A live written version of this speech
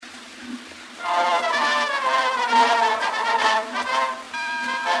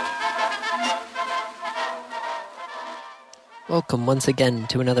Welcome once again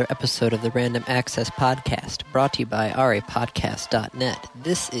to another episode of the Random Access Podcast, brought to you by rapodcast.net.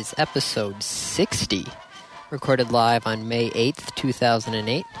 This is episode 60, recorded live on May 8th,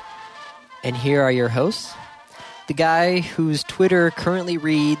 2008. And here are your hosts. The guy whose Twitter currently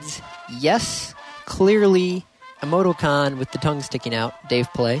reads, yes, clearly, emoticon with the tongue sticking out, Dave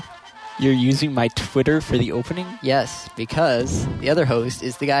Play. You're using my Twitter for the opening? Yes, because the other host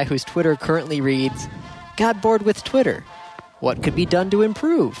is the guy whose Twitter currently reads, got bored with Twitter. What could be done to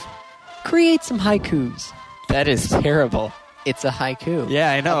improve? Create some haikus. That is terrible. It's a haiku.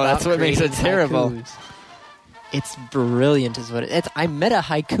 Yeah, I know. That's what makes it terrible. Haikus. It's brilliant is what it is. I'm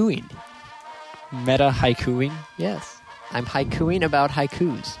meta-haikuing. Meta-haikuing? Yes. I'm haikuing about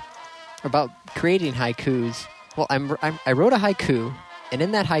haikus. About creating haikus. Well, I wrote a haiku, and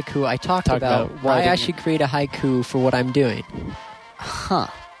in that haiku I talked about why I should create a haiku for what I'm doing. Huh.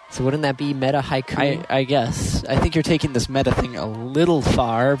 So wouldn't that be meta-haiku? I guess. I think you're taking this meta thing a little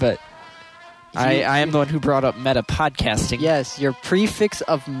far, but I am the one who brought up meta podcasting. Yes, your prefix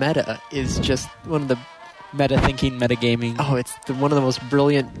of meta is just one of the... Meta thinking, meta gaming. Oh, it's one of the most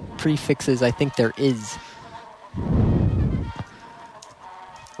brilliant prefixes I think there is.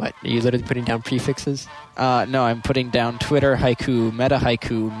 What? Are you literally putting down prefixes? No, I'm putting down Twitter haiku,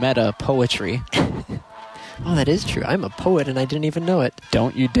 meta poetry. Oh, that is true. I'm a poet and I didn't even know it.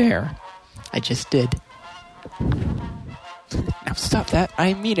 Don't you dare. I just did. Now stop that.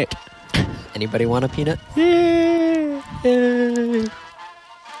 I mean it. Anybody want a peanut? Yeah.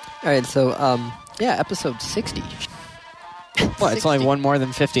 Alright, so, episode 60. Well, it's only one more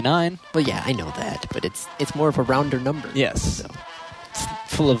than 59. Well, yeah, I know that, but it's more of a rounder number. Yes. So. It's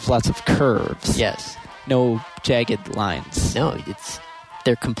full of lots of curves. Yes. No jagged lines. No,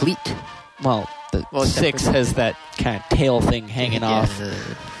 they're complete. Well, the 6 has that kind of tail thing hanging off.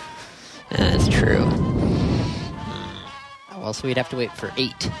 That's true. Oh, well, so we'd have to wait for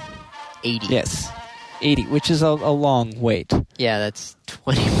 80. Yes. 80, which is a long wait. Yeah, that's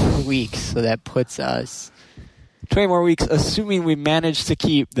 20 more weeks, so that puts us... 20 more weeks, assuming we manage to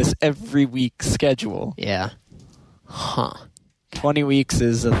keep this every week schedule. Yeah. Huh. 20 weeks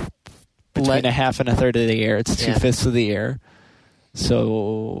is between a half and a third of the year. It's 2/5 of the year.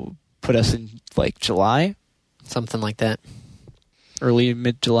 So... put us in, July? Something like that. Early,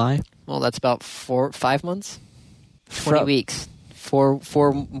 mid-July? Well, that's about 5 months? 20 weeks. Four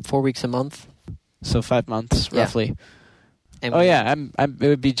weeks a month. So 5 months, roughly. And it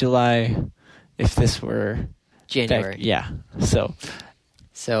would be July if this were... January. So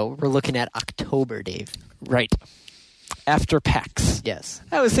we're looking at October, Dave. Right. After PAX. Yes.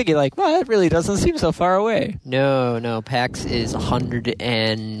 I was thinking, that really doesn't seem so far away. No. PAX is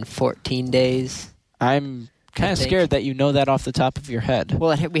 114 days. I'm kind of scared that you know that off the top of your head.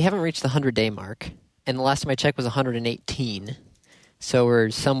 Well, we haven't reached the 100-day mark. And the last time I checked was 118. So we're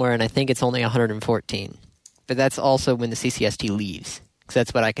somewhere, and I think it's only 114. But that's also when the CCST leaves. Because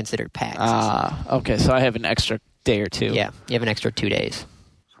that's what I consider PAX. Okay. So I have an extra day or two. Yeah, you have an extra 2 days.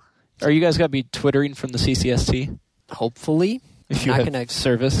 Are you guys going to be Twittering from the CCST? Hopefully. If you have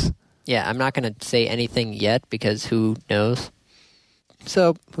service? Yeah, I'm not going to say anything yet because who knows?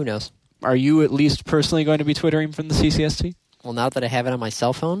 So, who knows? Are you at least personally going to be Twittering from the CCST? Well, now that I have it on my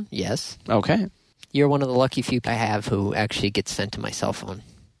cell phone, yes. Okay. You're one of the lucky few I have who actually gets sent to my cell phone.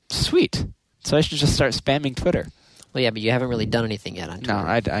 Sweet. So I should just start spamming Twitter. Well, yeah, but you haven't really done anything yet on Twitter.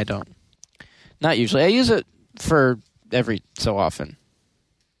 No, I don't. Not usually. I use it for every so often.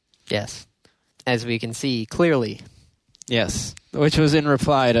 Yes. As we can see clearly. Yes. Which was in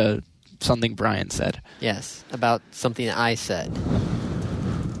reply to something Brian said. Yes. About something that I said.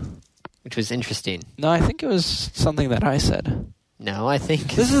 Which was interesting. No, I think it was something that I said. No, I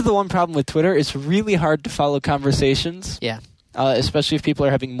think... This is the one problem with Twitter. It's really hard to follow conversations. Yeah. Especially if people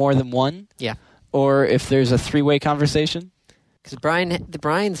are having more than one. Yeah. Or if there's a three-way conversation. Because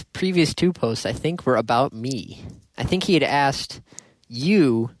Brian's previous 2 posts, I think, were about me. I think he had asked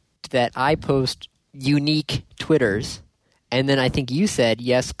you that I post unique Twitters, and then I think you said,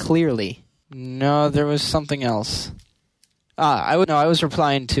 yes, clearly. No, there was something else. I was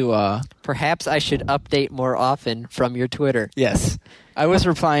replying to... Perhaps I should update more often from your Twitter. Yes. I was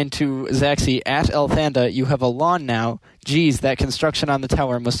replying to Zaxi, at Elthanda, you have a lawn now. Geez, that construction on the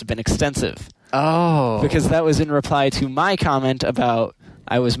tower must have been extensive. Oh. Because that was in reply to my comment about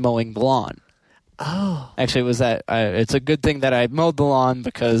I was mowing the lawn. Oh. Actually, it was that it's a good thing that I mowed the lawn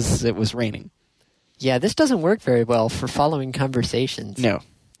because it was raining. Yeah, this doesn't work very well for following conversations. No.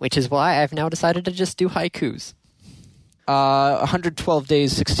 Which is why I've now decided to just do haikus. 112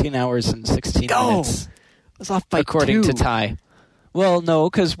 days, 16 hours, and 16 minutes. I was off by according 2. to Ty. Well, no,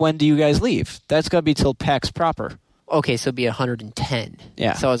 because when do you guys leave? That's got to be till PAX proper. Okay, so it'd be 110.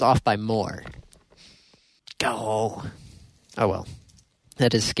 Yeah. So I was off by more. Oh well.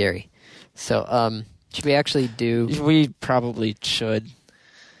 That is scary. So, should we actually do... We probably should.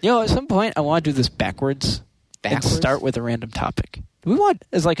 At some point, I want to do this backwards. And start with a random topic. Do we want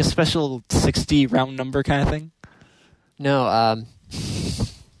as like a special 60 round number kind of thing? No,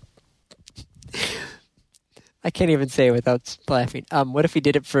 I can't even say it without laughing. What if we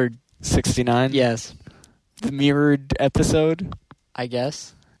did it for 69? Yes. The mirrored episode? I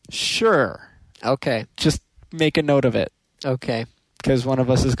guess. Sure. Okay. Just make a note of it. Okay. Because one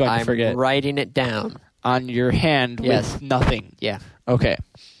of us is going to forget. I'm writing it down. On your hand with nothing. Yeah. Okay.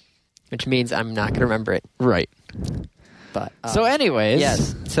 Which means I'm not going to remember it. Right. But so anyways.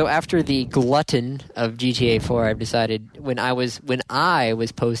 Yes. So after the glutton of GTA 4, I've decided when I was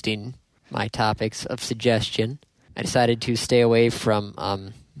posting my topics of suggestion, I decided to stay away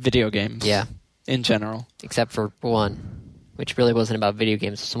from video games. Yeah. In general. Except for one, which really wasn't about video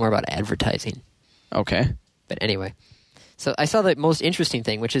games. It was more about advertising. Okay. But anyway. So I saw the most interesting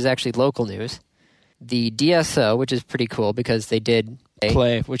thing, which is actually local news. The DSO, which is pretty cool because they did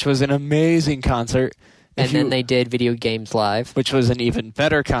Play, which was an amazing concert. And then they did Video Games Live. Which was an even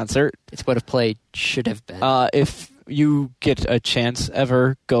better concert. It's what a Play should have been. If you get a chance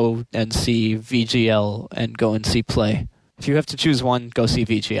ever, go and see VGL and go and see Play. If you have to choose one, go see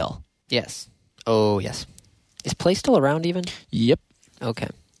VGL. Yes. Oh, yes. Is Play still around even? Yep. Okay.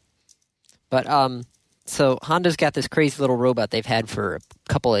 But, so Honda's got this crazy little robot they've had for a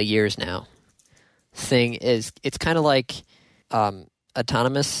couple of years now. It's kind of like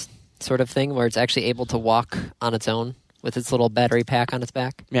autonomous sort of thing where it's actually able to walk on its own with its little battery pack on its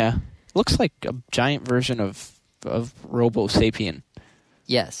back. Yeah. Looks like a giant version of Robo Sapien.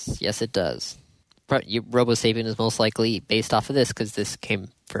 Yes, it does. Robo Sapien is most likely based off of this because this came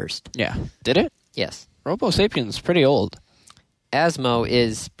first. Yeah. Did it? Yes. Robo Sapien's pretty old. Asmo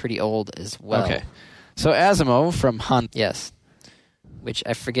is pretty old as well. Okay. So Asmo from Honda. Yes. Which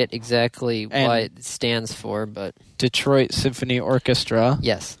I forget exactly what it stands for, but... Detroit Symphony Orchestra.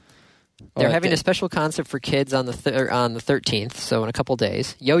 Yes. They're having a special concert for kids on the 13th, so in a couple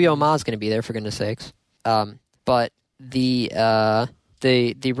days. Yo-Yo Ma's going to be there, for goodness sakes. But the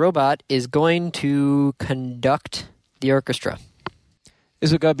robot is going to conduct the orchestra.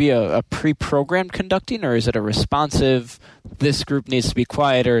 Is it going to be a pre-programmed conducting, or is it a responsive, this group needs to be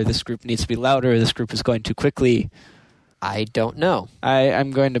quieter, this group needs to be louder, this group is going too quickly? I don't know.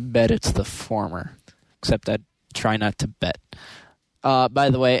 I'm going to bet it's the former, except I'd try not to bet. By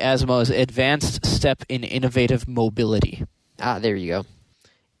the way, Asmo's advanced step in innovative mobility. Ah, there you go.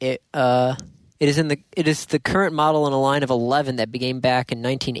 It is the current model in a line of 11 that began back in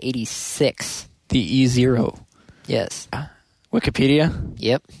 1986. The E0. Yes. Wikipedia?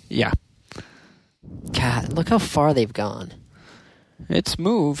 Yep. Yeah. God, look how far they've gone. It's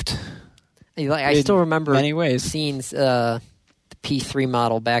moved. I still remember many ways. seeing the P3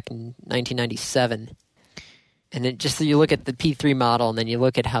 model back in 1997. And then just so you look at the P3 model, and then you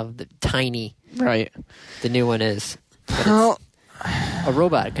look at how tiny the new one is. Well, a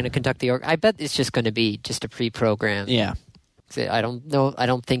robot going to conduct the I bet it's just going to be just a pre-program. Yeah. I don't know. I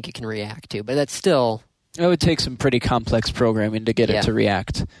don't think it can react to, but that's still... It would take some pretty complex programming to get it to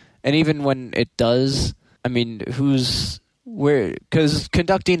react. And even when it does, I mean, because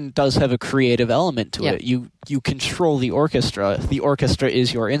conducting does have a creative element to it. You control the orchestra. The orchestra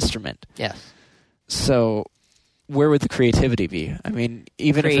is your instrument. Yeah. So where would the creativity be? I mean,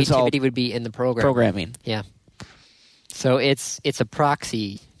 even if it's all... Creativity would be in the programming. Yeah. So it's a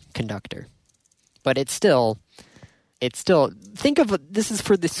proxy conductor. But it's still think of this is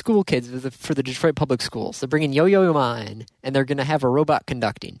for the school kids, for the Detroit Public Schools. They're bringing Yo-Yo Ma in, and they're going to have a robot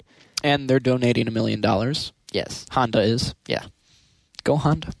conducting. And they're donating $1 million. Yes. Honda is. Yeah. Go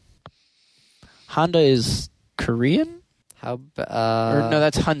Honda. Honda is Korean? Or no,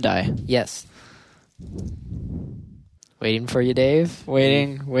 that's Hyundai. Yes. Waiting for you, Dave.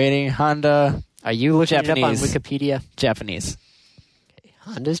 Waiting. Honda. Are you looking Japanese. it up on Wikipedia? Japanese. Okay.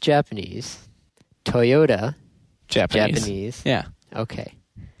 Honda's Japanese. Toyota. Japanese. Yeah. Okay.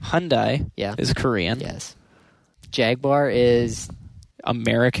 Hyundai is Korean. Yes. Jaguar is...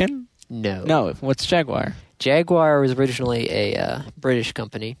 American? No. What's Jaguar? Jaguar was originally a British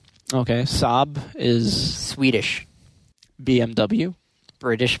company. Okay. Saab is... Swedish. BMW?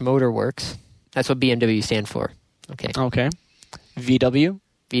 British Motor Works. That's what BMW stand for. Okay. VW?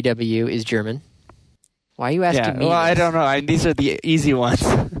 VW is German. Why are you asking me? Well, I don't know. These are the easy ones.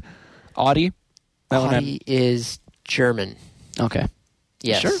 Audi? Audi is German. Okay.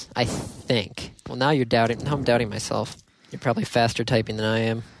 Yes, sure? I think. Well, now you're doubting. Now I'm doubting myself. You're probably faster typing than I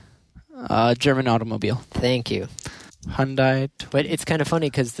am. German automobile. Thank you. Hyundai. But it's kind of funny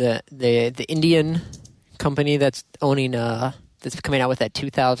because the Indian company that's owning that's coming out with that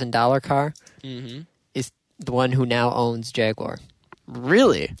 $2,000 car is the one who now owns Jaguar.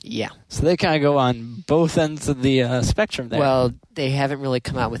 Really? Yeah. So they kind of go on both ends of the spectrum there. Well, they haven't really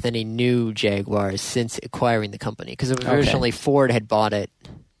come out with any new Jaguars since acquiring the company because originally Ford had bought it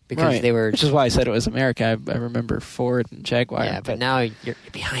because they were... Which is why I said it was America. I remember Ford and Jaguar. Yeah, but now you're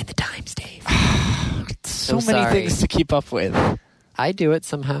behind the times, Dave. so many things to keep up with. I do it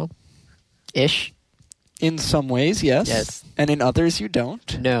somehow. Ish. In some ways, yes. Yes. And in others, you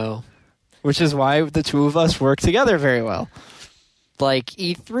don't. No. Which is why the two of us work together very well. Like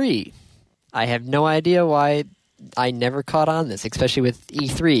E3. I have no idea why I never caught on this, especially with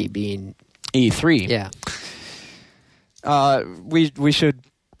E3 being... E3. Yeah. We should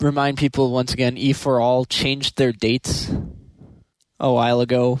remind people once again, E4All changed their dates a while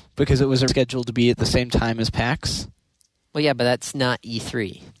ago because it was scheduled to be at the same time as PAX. Well, yeah, but that's not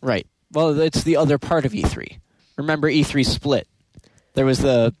E3. Right. Well, it's the other part of E3. Remember, E3 split. There was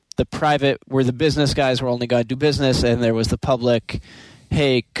the private, where the business guys were only going to do business, and there was the public,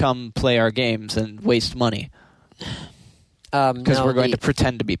 hey, come play our games and waste money. Because we're going to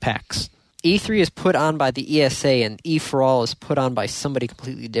pretend to be PAX. E3 is put on by the ESA, and E4All is put on by somebody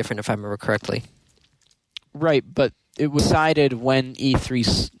completely different, if I remember correctly. Right, but it was decided when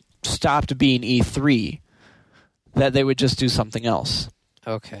E3 stopped being E3 that they would just do something else.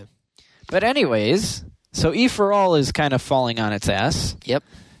 Okay. But anyways, so E4All is kind of falling on its ass. Yep.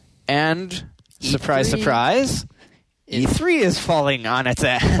 And, surprise, surprise, E3 is falling on its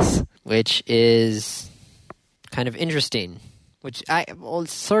ass. Which is kind of interesting. Which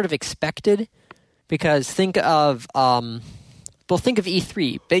it's sort of expected, because think of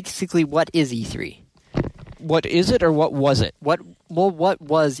E3. Basically, what is E3? What is it, or what was it? What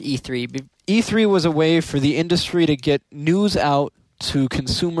was E3? E3 was a way for the industry to get news out to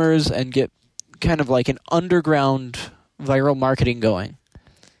consumers and get kind of like an underground viral marketing going.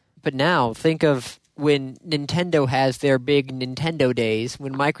 But now, think of when Nintendo has their big Nintendo days,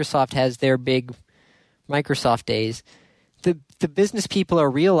 when Microsoft has their big Microsoft days. The business people are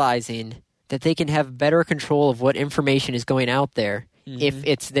realizing that they can have better control of what information is going out there if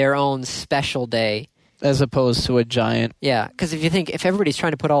it's their own special day. As opposed to a giant... Yeah, because if everybody's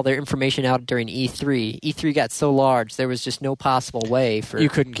trying to put all their information out during E3 got so large, there was just no possible way for... You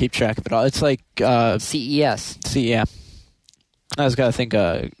couldn't keep track of it all. It's like... CES. Yeah. I was going to think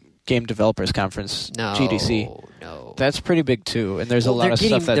Game Developers Conference, GDC. No. That's pretty big, too, and there's a lot of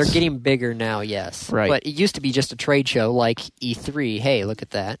stuff that's... They're getting bigger now, yes. Right. But it used to be just a trade show like E3. Hey, look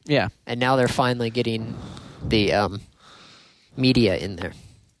at that. Yeah. And now they're finally getting the media in there.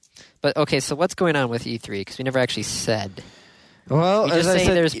 But, okay, so what's going on with E3? Because we never actually said. Well, as I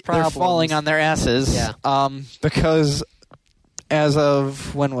said, they're falling on their asses. Yeah. Because as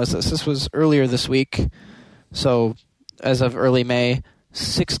of... When was this? This was earlier this week. So, as of early May,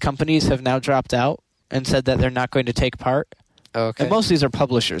 6 companies have now dropped out and said that they're not going to take part. Okay. And most of these are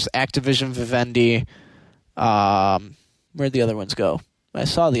publishers. Activision, Vivendi. Where'd the other ones go? I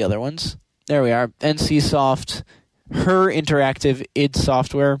saw the other ones. There we are. NCSoft, Her Interactive, id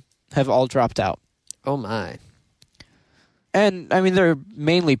Software have all dropped out. Oh, my. And, I mean, they're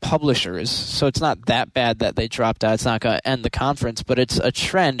mainly publishers, so it's not that bad that they dropped out. It's not going to end the conference, but it's a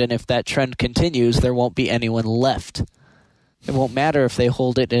trend, and if that trend continues, there won't be anyone left. It won't matter if they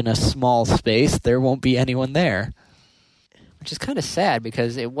hold it in a small space. There won't be anyone there. Which is kind of sad,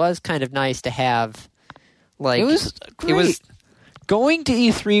 because it was kind of nice to have, like... It was great. Going to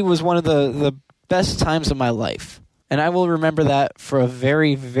E3 was one of the best times of my life. And I will remember that for a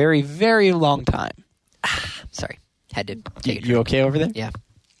very, very, very long time. Sorry. Had to take You okay over there? Yeah.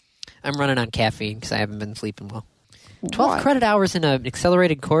 I'm running on caffeine because I haven't been sleeping well. 12 credit hours in an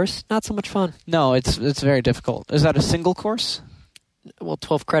accelerated course? Not so much fun. No, it's very difficult. Is that a single course? Well,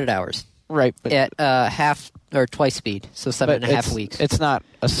 12 credit hours. Right. But at half or twice speed, so 7.5 weeks. It's not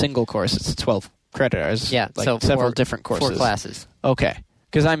a single course. It's 12 credit hours. Yeah, like so several different courses. 4 classes. Okay.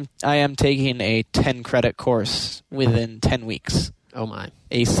 Because I am taking a 10 credit course within 10 weeks. Oh, my.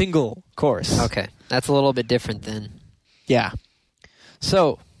 A single course. Okay. That's a little bit different then. Yeah.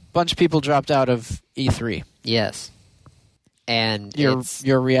 So, a bunch of people dropped out of E3. Yes. And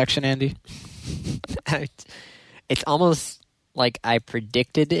your reaction, Andy? It's almost like I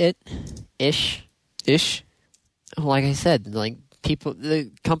predicted it, ish. Like I said, like the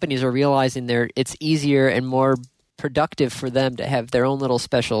companies are realizing it's easier and more productive for them to have their own little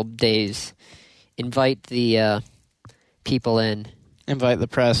special days. Invite the people in. Invite the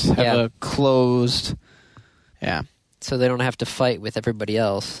press. Have a closed. Yeah. So they don't have to fight with everybody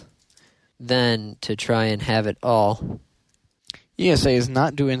else. then to try and have it all. ESA is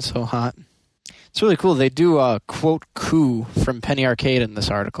not doing so hot. It's really cool. They do a quote coup from Penny Arcade in this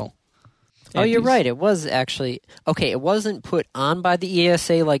article. Oh, you're Andy's- right. It was actually... Okay, it wasn't put on by the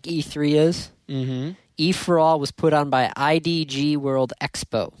ESA like E3 is. Mhm. E for All was put on by IDG World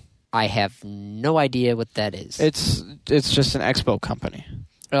Expo. I have no idea what that is. It's just an expo company.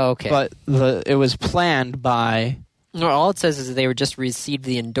 Oh, okay. But it was planned by... No, all it says is that they were just received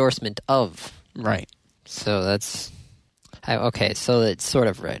the endorsement of. Right. So that's... Okay, so it's sort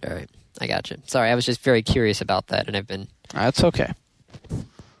of right. All right. I got you. Sorry, I was just very curious about that, and I've been... That's okay.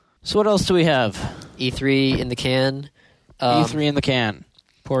 So what else do we have? E3 in the can. E3 in the can.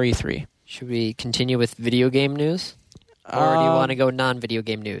 Poor E3. Should we continue with video game news? Or do you want to go non-video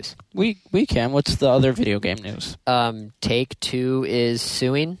game news? We can. What's the other video game news? Take-Two is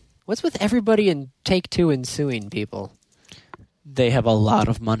suing. What's with everybody in Take-Two and suing people? They have a lot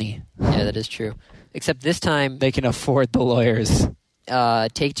of money. Yeah, that is true. Except this time, They can afford the lawyers.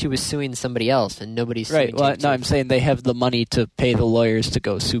 Take-Two is suing somebody else, and nobody's suing Right. Well, Take-Two. no, I'm saying they have the money to pay the lawyers to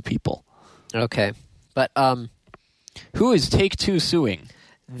go sue people. Okay. But Who is Take-Two suing?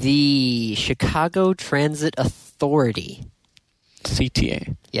 the Chicago Transit Authority.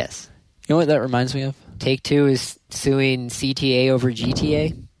 CTA. Yes. You know what that reminds me of? Take-Two is suing CTA over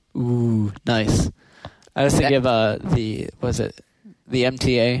GTA. Ooh, nice. I was thinking of the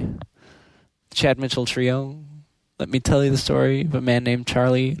MTA? Chad Mitchell Trio. Let me tell you the story of a man named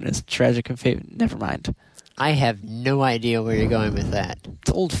Charlie and his tragic and fate. Never mind. I have no idea where you're going with that.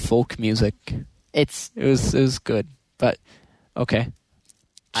 It's old folk music. It's... It was good, but okay.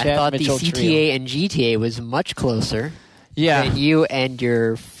 I Chad thought Mitchell the CTA Trio. and GTA was much closer Yeah, than you and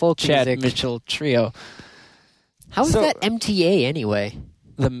your folk Chad music. Mitchell Trio. How is So- that MTA anyway?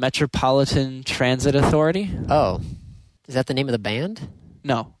 The Metropolitan Transit Authority? Oh. Is that the name of the band?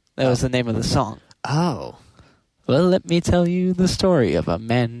 No, that was the name of the song. Oh. Well, let me tell you the story of a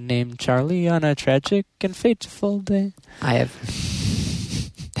man named Charlie on a tragic and fateful day. I have...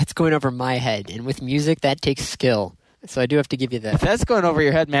 That's going over my head, and with music, that takes skill. So I do have to give you If that. that's going over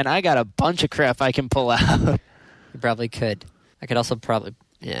your head, man, I got a bunch of crap I can pull out. You probably could. I could also probably...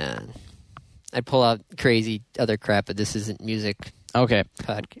 Yeah. I'd pull out crazy other crap, but this isn't music Okay,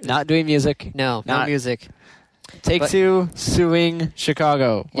 podcast. not doing music. No not- music. Take-Two suing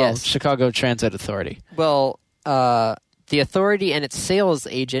Chicago. Well, Yes. Chicago Transit Authority. Well, the authority and its sales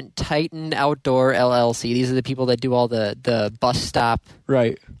agent, Titan Outdoor LLC, these are the people that do all the bus stop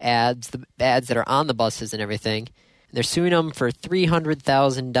Right. ads, the ads that are on the buses and everything. And they're suing them for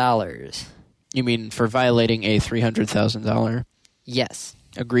 $300,000. You mean for violating a $300,000 Yes.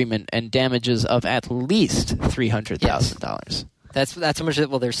 agreement and damages of at least $300,000. That's how much.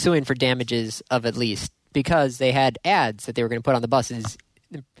 Well, they're suing for damages of at least because they had ads that they were going to put on the buses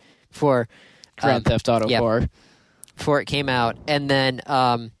for Grand Theft Auto yeah. 4. before it came out, and then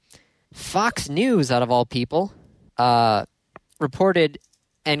Fox News, out of all people, reported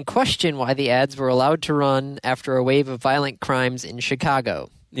and questioned why the ads were allowed to run after a wave of violent crimes in Chicago.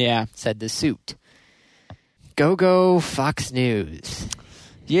 Yeah. Said the suit. Go Fox News.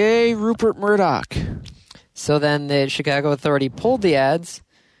 Yay, Rupert Murdoch. So then the Chicago Authority pulled the ads.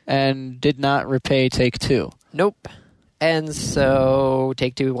 And did not repay Take-Two. Nope. And so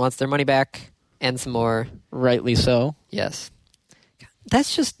Take-Two wants their money back and some more. Rightly so. Yes.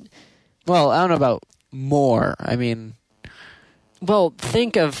 That's just... Well, I don't know about more. I mean, Well,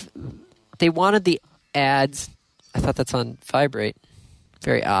 think of... They wanted the ads... I thought that's on vibrate.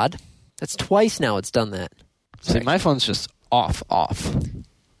 Very odd. That's twice now it's done that. see, my phone's just off.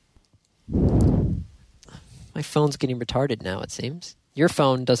 My phone's getting retarded now, it seems. Your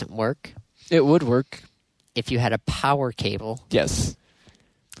phone doesn't work It would work. if you had a power cable, Yes.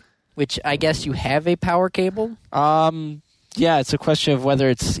 which I guess you have a power cable? Yeah, it's a question of whether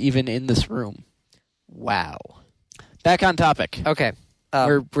it's even in this room. Wow. Back on topic. Okay.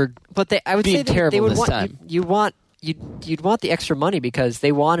 We're But I would being say they terrible would this want time. you'd want the extra money because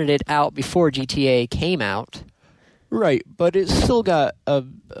they wanted it out before GTA came out. right, but it's still got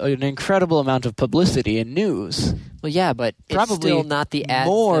an incredible amount of publicity and news. Well, yeah, but it's Probably still not the ads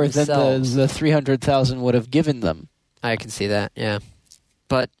more themselves. than the 300,000 would have given them. I can see that, yeah.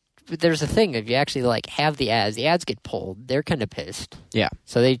 But there's a thing, if you actually have the ads get pulled, they're kind of pissed. Yeah.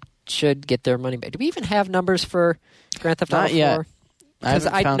 So they should get their money back. Do we even have numbers for Grand Theft Auto 4? Not yet. Because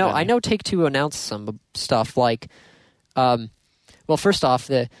haven't found any. I know Take-Two announced some stuff like, well, first off,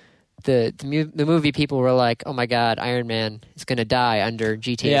 the movie people were like, oh my god, Iron Man is going to die under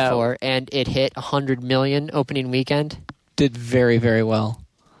GTA Yeah. 4, and it hit 100 million opening weekend. Did very, very well.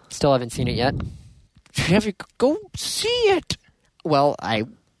 Still haven't seen it yet. Have you go see it? Well, I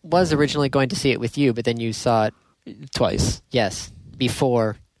was originally going to see it with you, but then you saw it, Twice. yes,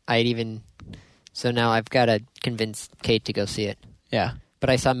 before I'd even... So now I've got to convince Kate to go see it. Yeah. But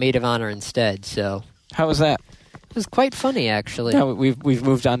I saw Maid of Honor instead, so... How was that? It was quite funny, actually. No, we've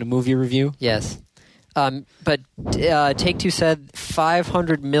moved on to movie review. Yes. But Take-Two said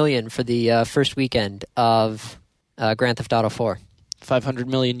 $500 million for the first weekend of Grand Theft Auto 4. 500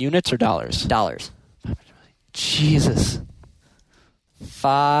 million units or dollars? Dollars. Jesus.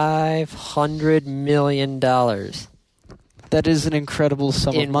 $500 million That is an incredible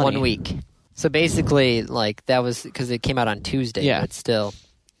sum of in money. 1 week. So basically, like, that was because it came out on Tuesday, Yeah. but still.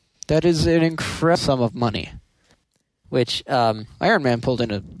 That is an incredible sum of money. Which, Iron Man pulled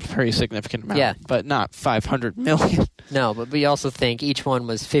in a very significant amount, Yeah. but not 500 million. no, but we also think each one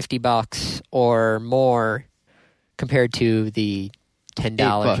was $50 or more compared to the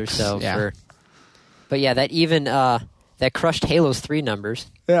 $10 or $8, so yeah. for. But yeah, that even that crushed Halo's 3 numbers.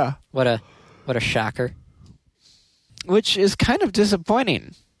 Yeah. What a shocker. Which is kind of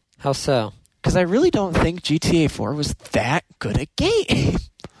disappointing, How so? because I really don't think GTA 4 was that good a game.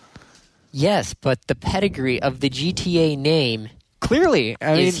 Yes, but the pedigree of the GTA name Clearly,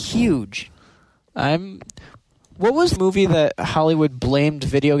 I mean, is huge. What was the movie that Hollywood blamed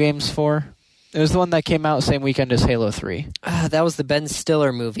video games for? It was the one that came out same weekend as Halo 3. That was the Ben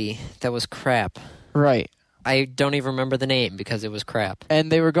Stiller movie. That was crap. Right. I don't even remember the name because it was crap.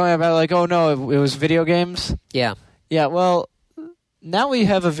 And they were going about like, oh no, it was video games? Yeah. Yeah, well, now we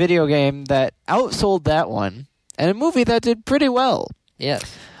have a video game that outsold that one, and a movie that did pretty well. Yes.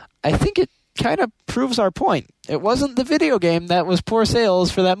 I think it kind of proves our point. It wasn't the video game that was poor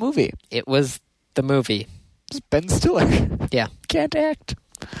sales for that movie. It was the movie. It's Ben Stiller. Yeah. Can't act.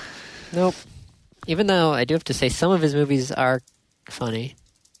 Nope. Even though I do have to say some of his movies are funny.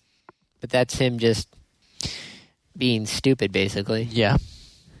 But that's him just being stupid, basically. Yeah.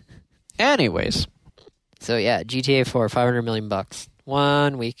 Anyways. So yeah, GTA 4, $500 million.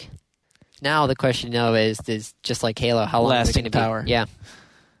 1 week. Now the question, though, is just like Halo, how long is it Lasting going to be? power. Yeah.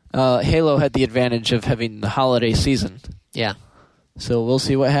 Halo had the advantage of having the holiday season. Yeah. So we'll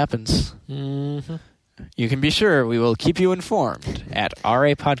see what happens. Mm-hmm. You can be sure we will keep you informed at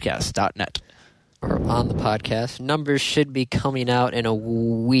rapodcast.net. Or on the podcast. Numbers should be coming out in a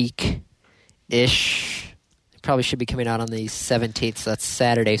week-ish. Probably should be coming out on the 17th, so that's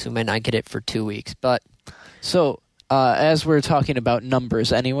Saturday, so we might not get it for 2 weeks. But, So, as we're talking about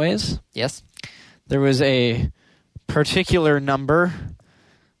numbers anyways, yes? there was a particular number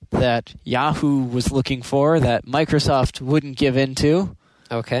that Yahoo was looking for that Microsoft wouldn't give into,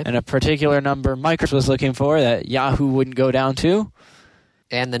 Okay. and a particular number Microsoft was looking for that Yahoo wouldn't go down to.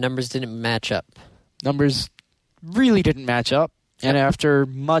 And the numbers didn't match up. Numbers really didn't match up. And after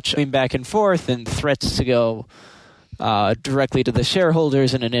much going back and forth and threats to go directly to the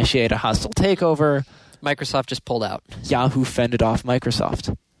shareholders and initiate a hostile takeover, Microsoft just pulled out. Yahoo fended off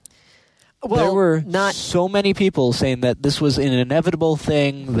Microsoft. Well, there were not... so many people saying that this was an inevitable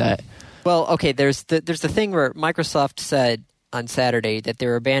thing that... Well, okay, there's the thing where Microsoft said on Saturday that they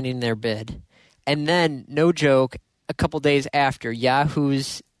were abandoning their bid. And then, no joke, a couple days after,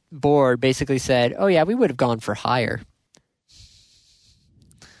 Yahoo's board basically said, oh yeah, we would have gone for higher.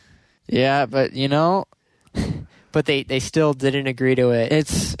 Yeah, but you know... But they still didn't agree to it.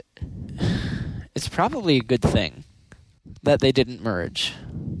 It's probably a good thing that they didn't merge.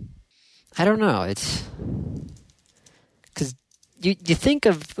 I don't know. It's... Because you think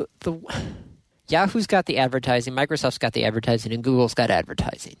of the... Yahoo's got the advertising, Microsoft's got the advertising, and Google's got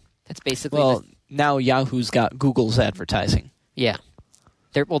advertising. That's basically... Well, now Yahoo's got Google's advertising. Yeah.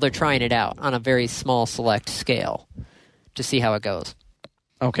 They're trying it out on a very small, select scale to see how it goes.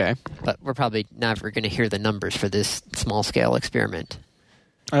 Okay. But we're probably never going to hear the numbers for this small-scale experiment.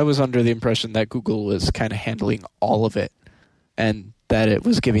 I was under the impression that Google was kind of handling all of it, and that it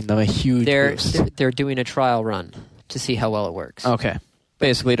was giving them a huge boost. They're doing a trial run to see how well it works. Okay.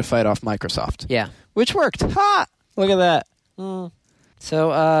 Basically to fight off Microsoft. Yeah. Which worked. Ha! Look at that.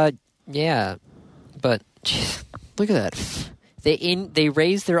 So, yeah. But, geez, look at that. They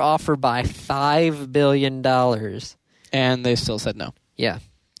raised their offer by $5 billion. And they still said no. Yeah.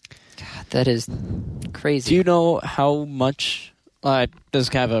 God, that is crazy. Do you know how much... this is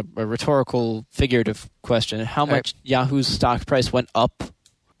kind of a rhetorical, figurative question. How much Yahoo's stock price went up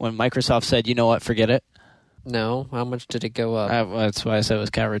when Microsoft said, you know what, forget it? No. How much did it go up? That's why I said it was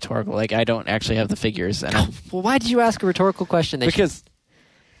kind of rhetorical. Like, I don't actually have the figures. And Well, why did you ask a rhetorical question? because...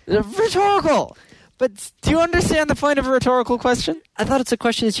 Rhetorical! But do you understand the point of a rhetorical question? I thought it's a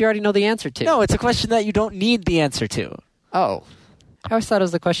question that you already know the answer to. No, it's a question that you don't need the answer to. Oh. I always thought it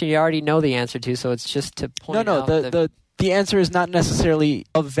was the question you already know the answer to, so it's just to point out... The the answer is not necessarily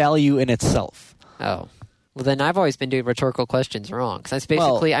of value in itself. Oh. Well, then I've always been doing rhetorical questions wrong. Because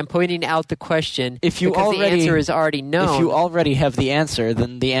basically, I'm pointing out the question because the answer is already known. If you already have the answer,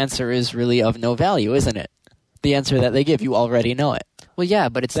 then the answer is really of no value, isn't it? The answer that they give, you already know it. Well, yeah,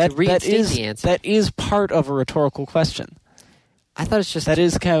 but it's to reinstate the answer. That is part of a rhetorical question. I thought it's just... That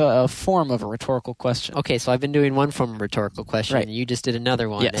is kind of a form of a rhetorical question. Okay, so I've been doing one form of rhetorical question, right. and you just did another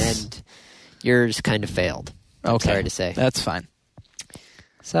one, yes. and yours kind of failed. I'm sorry to say. That's fine.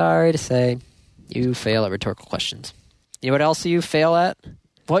 Sorry to say. You fail at rhetorical questions. You know what else you fail at?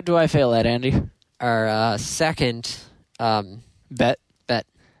 What do I fail at, Andy? Our second... Bet.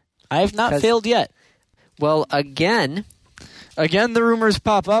 I have not failed yet. Well, again, the rumors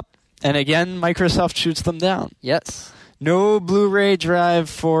pop up, and again, Microsoft shoots them down. Yes. No Blu-ray drive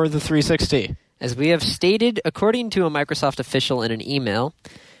for the 360. As we have stated, according to a Microsoft official in an email,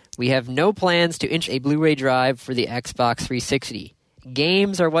 we have no plans to introduce a Blu-ray drive for the Xbox 360.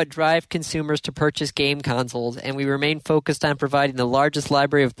 Games are what drive consumers to purchase game consoles, and we remain focused on providing the largest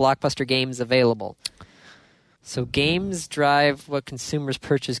library of blockbuster games available. So games drive what consumers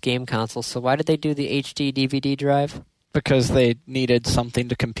purchase game consoles. So why did they do the HD DVD drive? Because they needed something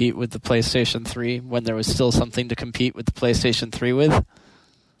to compete with the PlayStation 3 when there was still something to compete with the PlayStation 3 with.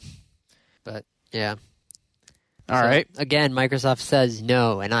 But, yeah. All right. Again, Microsoft says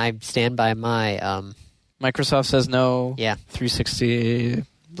no, and I stand by my... Microsoft says no. Yeah. 360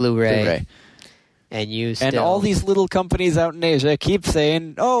 Blu-ray. And you still... And all these little companies out in Asia keep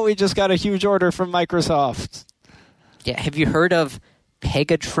saying, oh, we just got a huge order from Microsoft. Yeah, have you heard of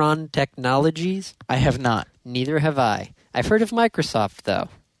Pegatron Technologies? I have not. Neither have I. I've heard of Microsoft, though.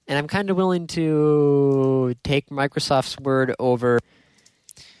 And I'm kind of willing to take Microsoft's word over...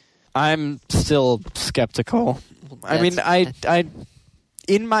 I'm still skeptical. I mean, I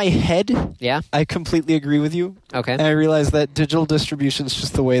in my head, yeah, I completely agree with you. Okay. And I realize that digital distribution is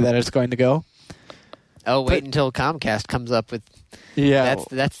just the way that it's going to go. Oh, wait until Comcast comes up with... Yeah.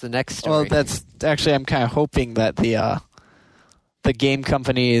 That's the next story. Well, that's... Actually, I'm kind of hoping that the game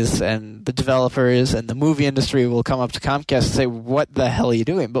companies and the developers and the movie industry will come up to Comcast and say, what the hell are you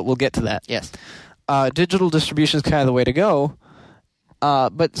doing? But we'll get to that. Yes. Digital distribution is kind of the way to go.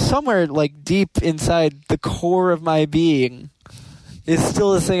 But somewhere, like, deep inside the core of my being is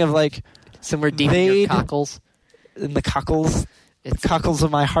still this thing of, like... Somewhere deep in your cockles? In the cockles? The cockles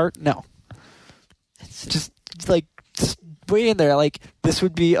of my heart? No. It's just, like, way in there, like, this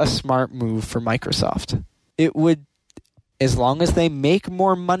would be a smart move for Microsoft. It would, as long as they make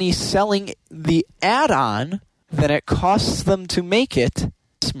more money selling the add-on than it costs them to make it,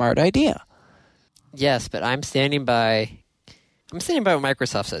 smart idea. Yes, but I'm standing by what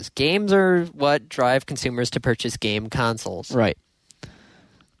Microsoft says. Games are what drive consumers to purchase game consoles. Right.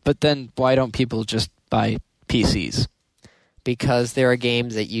 But then why don't people just buy PCs? Because there are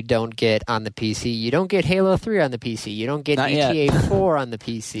games that you don't get on the PC. You don't get Halo 3 on the PC. You don't get Not GTA yet. 4 on the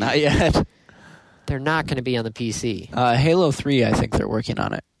PC. Not yet. They're not going to be on the PC. Halo 3, I think they're working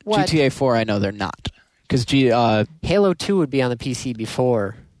on it. What? GTA 4, I know they're not. Because Halo 2 would be on the PC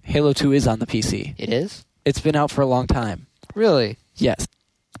before. Halo 2 is on the PC. It is? It's been out for a long time. Really? Yes.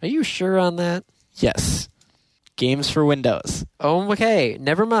 Are you sure on that? Yes. Games for Windows. Oh, okay.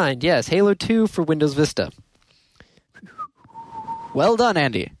 Never mind. Yes, Halo 2 for Windows Vista. Well done,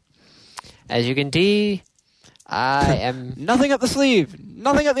 Andy. As you can see, I am... Nothing up the sleeve.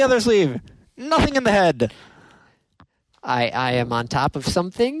 Nothing up the other sleeve. Nothing in the head. I am on top of some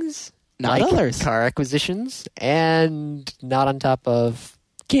things. Not like others. Car acquisitions. And not on top of...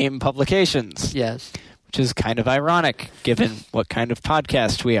 Game publications. Yes. Which is kind of ironic, given what kind of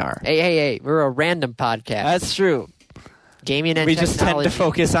podcast we are. Hey. We're a random podcast. That's true. Gaming and we technology. just tend to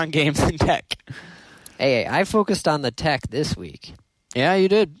focus on games and tech. Hey, I focused on the tech this week. Yeah, you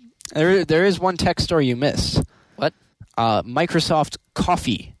did. There is one tech story you missed. What? Microsoft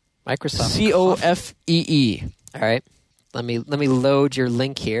Coffee. Microsoft COFEE. All right. Let me load your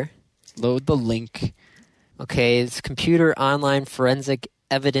link here. Load the link. Okay, it's Computer Online Forensic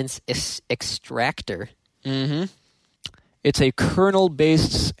Evidence Extractor. Mm-hmm. It's a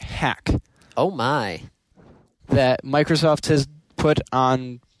kernel-based hack. Oh, my. That Microsoft has put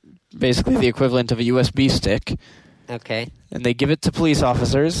on basically the equivalent of a USB stick. Okay. And they give it to police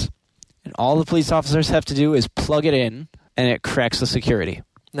officers, and all the police officers have to do is plug it in, and it cracks the security.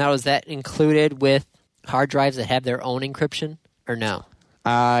 Now, is that included with hard drives that have their own encryption, or no?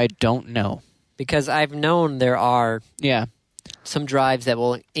 I don't know. Because I've known there are some drives that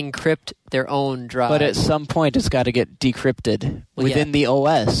will encrypt their own drive. But at some point, it's got to get decrypted within the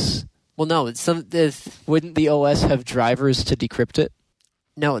OS. Well, no. Wouldn't the OS have drivers to decrypt it?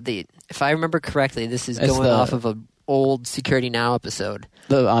 No. If I remember correctly, this is going off of old Security Now episode.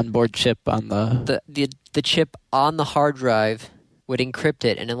 The onboard chip on The chip on the hard drive would encrypt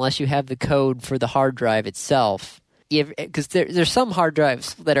it, and unless you have the code for the hard drive itself, because there's some hard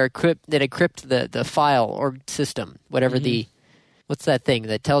drives that encrypt the file or system, whatever the what's that thing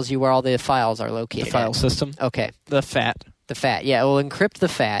that tells you where all the files are located? the file system. Okay, The FAT. the FAT. Yeah, it will encrypt the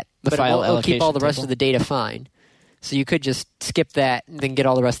FAT, The but file it'll keep all the allocation rest table. of the data fine. So you could just skip that and then get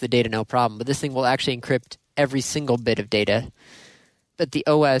all the rest of the data, no problem. But this thing will actually encrypt every single bit of data. But the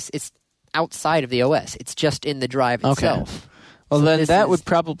OS, it's outside of the OS. It's just in the drive itself. Well, So then this that is- would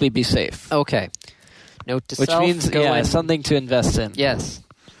probably be safe. Okay. Note to Which self, means, go in. something to invest in. Yes.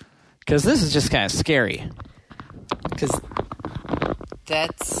 Because this is just kind of scary. Because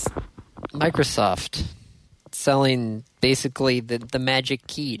that's Microsoft selling basically the magic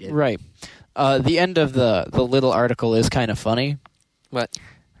key. Right. The end of the little article is kind of funny. What?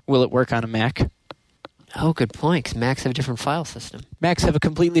 Will it work on a Mac? Oh, good point, because Macs have a different file system. Macs have a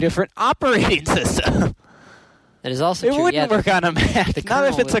completely different operating system. That is also It true. wouldn't Yeah, work on a Mac. the Not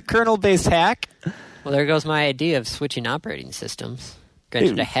if kernel it's a would- kernel-based hack. Well, there goes my idea of switching operating systems.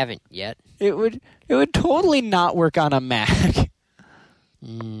 Granted, I haven't yet. It would totally not work on a Mac.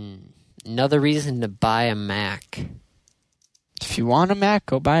 Another reason to buy a Mac. If you want a Mac,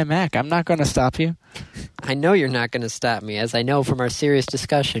 go buy a Mac. I'm not going to stop you. I know you're not going to stop me, as I know from our serious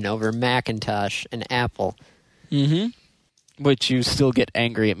discussion over Macintosh and Apple. Mm-hmm. Which you still get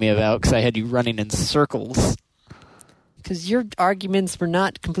angry at me about because I had you running in circles. Because your arguments were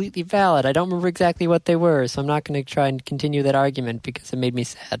not completely valid. I don't remember exactly what they were, so I'm not going to try and continue that argument because it made me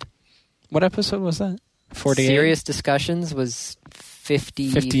sad. What episode was that? 48? Serious discussions was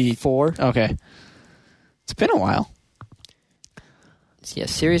 54. Okay. It's been a while. So yeah,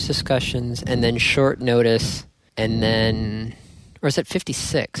 serious discussions, and then short notice, and then... Or is it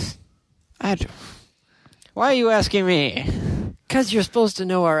 56? Why are you asking me? Because you're supposed to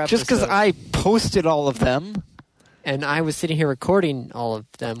know our episode. Just because I posted all of them, And I was sitting here recording all of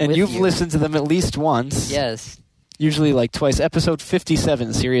them and with you've you. listened to them at least once. Yes. Usually like twice. Episode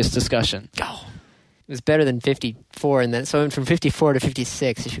 57, Serious Discussion. Oh. It was better than 54, and then so I went from 54 to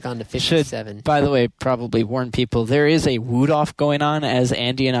 56. It should have gone to 57. Should, by the way, probably warn people, there is a woot-off going on as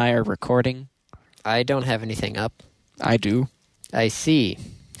Andy and I are recording. I don't have anything up. I do. I see.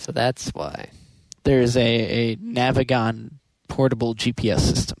 So that's why. There's a Navigon portable GPS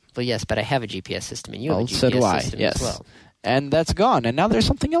system. Well, yes, but I have a GPS system, and you have a Well, GPS so do I, system yes. as well. And that's gone, and now there's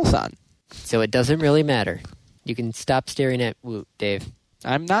something else on. So it doesn't really matter. You can stop staring at Woot, Dave.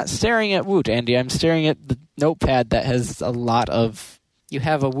 I'm not staring at Woot, Andy. I'm staring at the notepad that has a lot of... You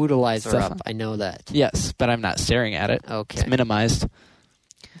have a Wootalizer Stuff up. I know that. Yes, but I'm not staring at it. Okay. It's minimized.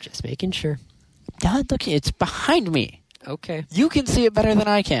 Just making sure. Look, it's behind me. Okay. You can see it better than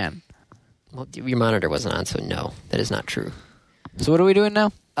I can. Well, your monitor wasn't on, so no, that is not true. So what are we doing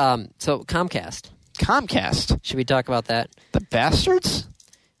now? So Comcast. Comcast. Should we talk about that? The bastards?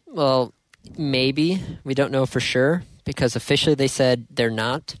 Well, maybe. We don't know for sure, because officially they said they're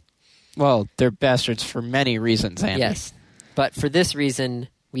not. Well, they're bastards for many reasons, Andy. Yes. But for this reason,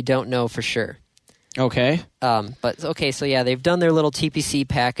 we don't know for sure. Okay. But, okay, so yeah, they've done their little TPC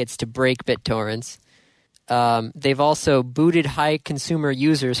packets to break BitTorrents. They've also booted high consumer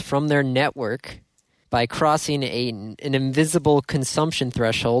users from their network by crossing an invisible consumption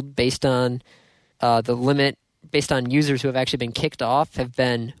threshold based on the limit, based on users who have actually been kicked off, have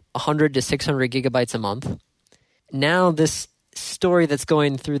been 100 to 600 gigabytes a month. Now this story that's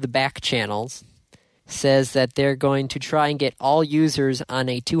going through the back channels says that they're going to try and get all users on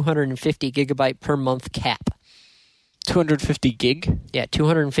a 250 gigabyte per month cap. 250 gig? Yeah,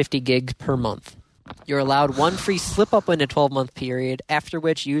 250 gigs per month. You're allowed one free slip-up in a 12-month period, after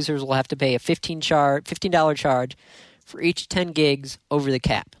which users will have to pay a $15 charge for each 10 gigs over the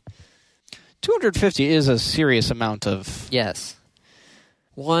cap. 250 is a serious amount of... Yes.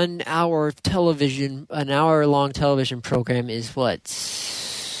 1 hour of television, an hour-long television program is what?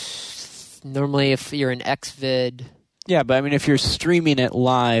 Normally, if you're an XVID, Yeah, but I mean, if you're streaming it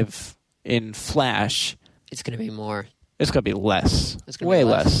live in Flash, it's going to be more. it's going to be less. It's gonna Way be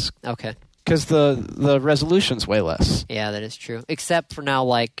less. Okay. Because the resolution's way less. Yeah, that is true. Except for now,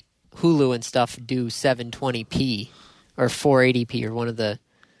 like, Hulu and stuff do 720p or 480p or one of the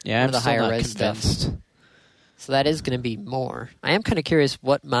Yeah, One I'm of the still higher not res stuff. convinced. So that is going to be more. I am kind of curious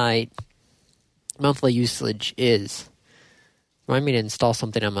what my monthly usage is. Remind me to install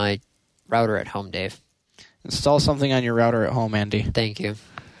something on my router at home, Dave. Install something on your router at home, Andy. Thank you.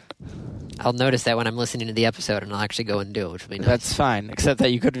 I'll notice that when I'm listening to the episode, and I'll actually go and do it, which will be nice. That's fine, except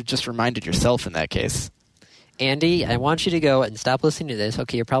that you could have just reminded yourself in that case. Andy, I want you to go and stop listening to this.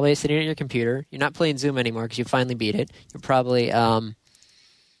 Okay, you're probably sitting at your computer. You're not playing Zoom anymore because you finally beat it. You're probably,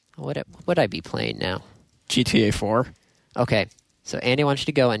 what would I be playing now? GTA 4. Okay, so Andy wants you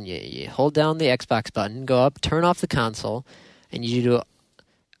to go and you hold down the Xbox button, go up, turn off the console, and you do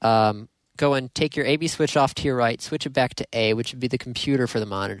go and take your AB switch off to your right, switch it back to A, which would be the computer for the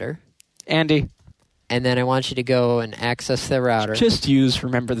monitor. Andy. And then I want you to go and access the router. Just use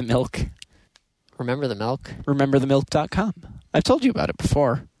Remember the Milk. Remember the Milk? RememberTheMilk.com. I've told you about it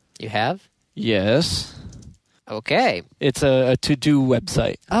before. You have? Yes. Okay. It's a to-do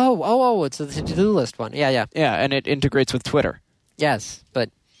website. Oh, it's the to-do list one. Yeah. Yeah, and it integrates with Twitter. Yes, but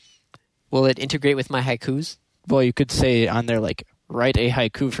will it integrate with my haikus? Well, you could say on there, like, write a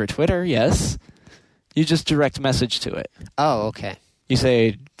haiku for Twitter, yes. You just direct message to it. Oh, okay. You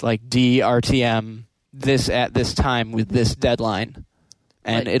say, like, DRTM, this at this time with this deadline,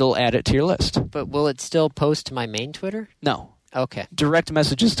 and it'll add it to your list. But will it still post to my main Twitter? No. Okay. Direct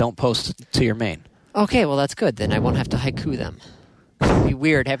messages don't post to your main. Okay, well, that's good. Then I won't have to haiku them. It'd be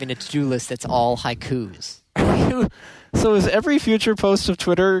weird having a to-do list that's all haikus. So is every future post of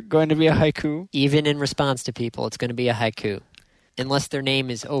Twitter going to be a haiku? Even in response to people, it's going to be a haiku. Unless their name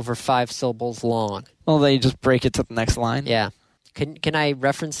is over 5 syllables long. Well, then you just break it to the next line? Yeah. Can I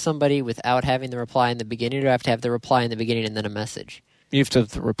reference somebody without having the reply in the beginning, or do I have to have the reply in the beginning and then a message? You have to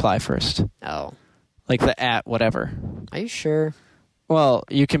have the reply first. Oh. Like the at whatever. Are you sure? Well,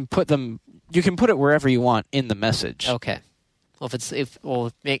 you can put it wherever you want in the message. Okay. Well,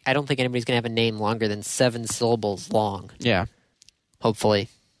 I don't think anybody's going to have a name longer than 7 syllables long. Yeah. Hopefully.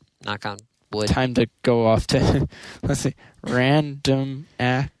 Knock on wood. Time to go off to, let's see, Random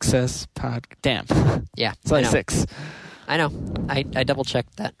Access Pod. Damn. Yeah. It's like 6. I know. I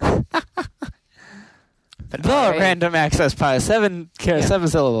double-checked that. But Random Access Pod. 7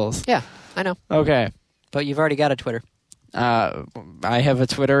 syllables. Yeah, I know. Okay. But you've already got a Twitter. I have a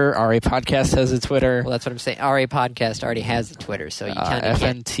Twitter. RA Podcast has a Twitter. Well, that's what I'm saying. RA Podcast already has a Twitter, so you kind of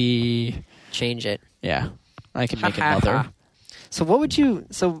can't FNT. change it. Yeah. I can make another. So would you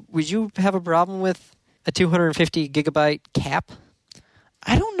have a problem with a 250 gigabyte cap?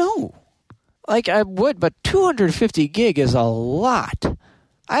 I don't know. Like, I would, but 250 gig is a lot.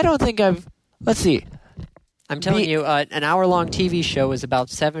 I don't think let's see. I'm telling you, an hour-long TV show is about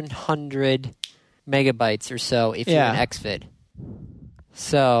 700 megabytes or so if you're an XVID.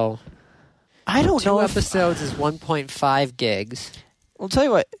 So, I don't know. 2 episodes is 1.5 gigs. I'll tell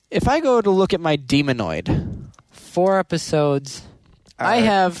you what. If I go to look at my Demonoid, 4 episodes. I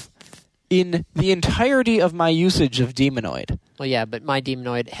have in the entirety of my usage of Demonoid. Well, yeah, but my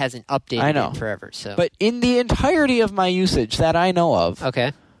Demonoid hasn't updated in forever. So, but in the entirety of my usage that I know of,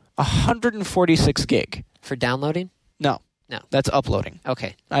 okay, 146 gig for downloading. No, that's uploading.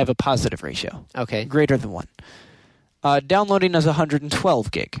 Okay, I have a positive ratio. Okay, greater than 1. Downloading is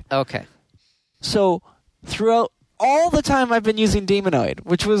 112 gig. Okay, so throughout all the time I've been using Demonoid,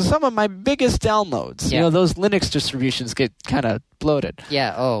 which was some of my biggest downloads. Yeah. You know, those Linux distributions get kind of bloated.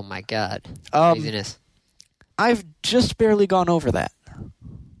 Yeah. Oh my God. Craziness. I've just barely gone over that.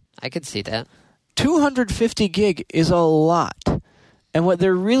 I could see that. 250 gig is a lot. And what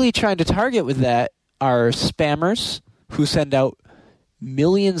they're really trying to target with that are spammers who send out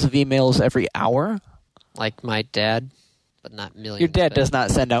millions of emails every hour. Like my dad, but not millions. Your dad does not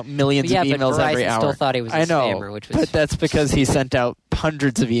send out millions of emails but every Verizon hour. Still thought he was a spammer, which was. But that's because he sent out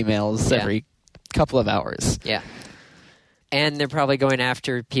hundreds of emails every couple of hours. Yeah. And they're probably going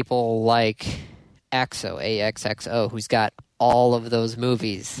after people like Axo, AXXO, who's got all of those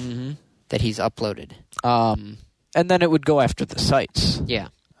movies that he's uploaded. And then it would go after the sites. Yeah.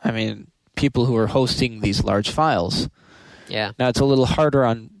 I mean, people who are hosting these large files. Yeah. Now, it's a little harder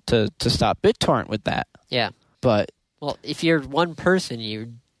to stop BitTorrent with that. Yeah. But well, if you're one person,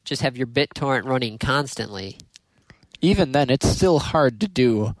 you just have your BitTorrent running constantly. Even then, it's still hard to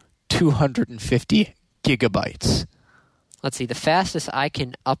do 250 gigabytes. Let's see. The fastest I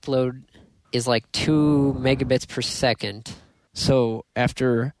can upload is like 2 megabits per second. So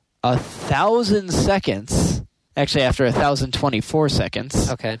after 1,000 seconds, actually after 1,024 seconds,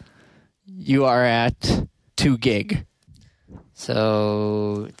 okay, you are at 2 gig.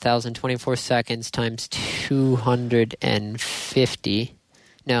 So 1,024 seconds times 250.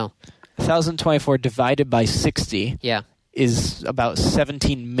 No. 1,024 divided by 60 is about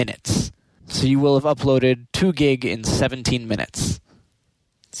 17 minutes. So you will have uploaded 2 gig in 17 minutes.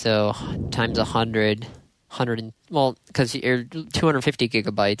 So times 100, well, because you're 250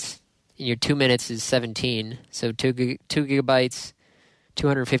 gigabytes, and your 2 minutes is 17, so 2 gigabytes,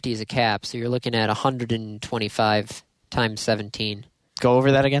 250 is a cap, so you're looking at 125 times 17. Go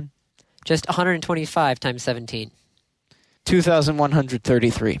over that again. Just 125 times 17.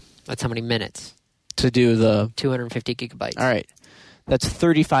 2,133 That's how many minutes? to do the... 250 gigabytes. All right. That's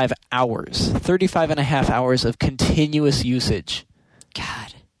 35 hours. 35 and a half hours of continuous usage.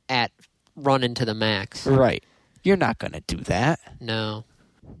 God. At running to the max. Right. You're not going to do that. No.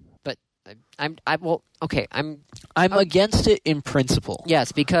 But I'm against it in principle.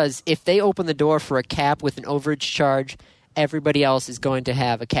 Yes, because if they open the door for a cap with an overage charge, everybody else is going to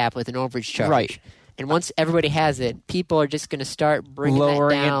have a cap with an overage charge. Right. And once everybody has it, people are just going to start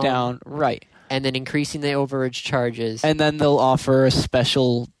lowering it down. Right. And then increasing the overage charges. And then they'll offer a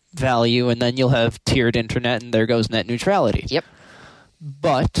special value, and then you'll have tiered internet, and there goes net neutrality. Yep.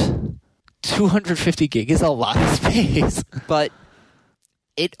 But 250 gig is a lot of space. But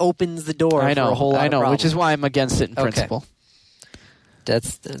it opens the door for a whole lot of problems. Which is why I'm against it in principle.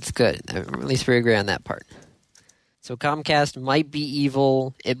 That's good. At least we agree on that part. So Comcast might be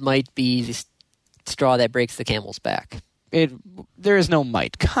evil. It might be the straw that breaks the camel's back. There is no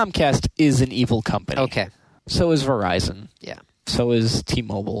might. Comcast is an evil company. Okay. So is Verizon. Yeah. So is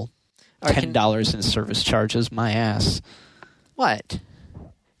T-Mobile. $10 in service charges, my ass. What?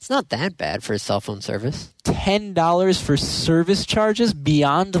 It's not that bad for a cell phone service. $10 for service charges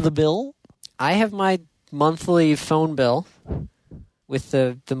beyond the bill? I have my monthly phone bill with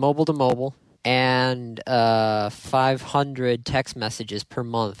the mobile to mobile and 500 text messages per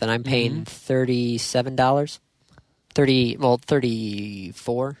month, and I'm paying $37.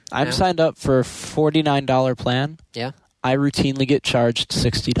 34. I'm signed up for a $49 plan. Yeah. I routinely get charged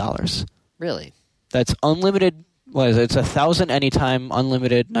 $60. Really? That's unlimited. What is it? It's 1,000 anytime,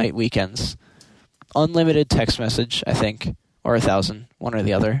 unlimited night weekends, unlimited text message, I think, or 1,000, one or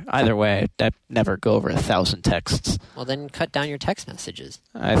the other. Either way, I never go over 1,000 texts. Well, then cut down your text messages.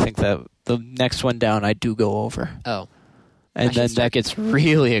 I think that the next one down, I do go over. Oh. And then that gets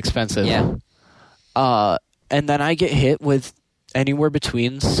really expensive. Yeah. And then I get hit with anywhere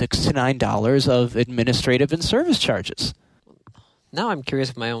between $6 to $9 of administrative and service charges. Now I'm curious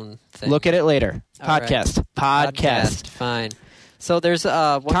of my own thing. Look at it later. All Podcast. right. Podcast. Fine. So there's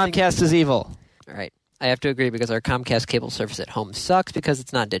Comcast is evil. All right. I have to agree because our Comcast cable service at home sucks because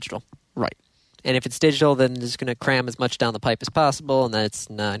it's not digital. Right. And if it's digital, then it's going to cram as much down the pipe as possible, and that's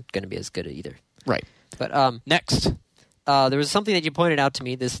not going to be as good either. Right. But next. There was something that you pointed out to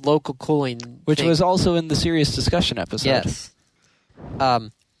me, this local cooling Which thing. was also in the serious discussion episode. Yes.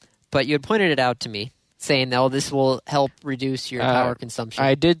 But you had pointed it out to me, saying that, this will help reduce your power consumption.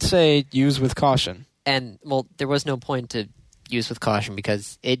 I did say use with caution. And, there was no point to use with caution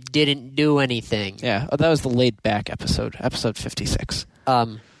because it didn't do anything. Yeah. Oh, that was the laid back episode 56.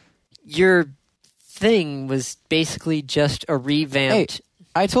 Your thing was basically just a revamped... Hey,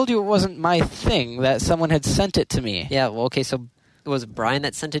 I told you it wasn't my thing, that someone had sent it to me. Yeah, well, okay, so was it Brian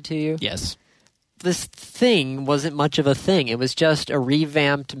that sent it to you? Yes. This thing wasn't much of a thing. It was just a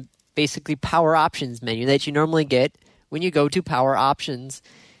revamped, basically, power options menu that you normally get when you go to power options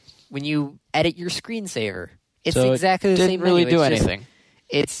when you edit your screensaver. It's exactly the same menu. It didn't really do anything.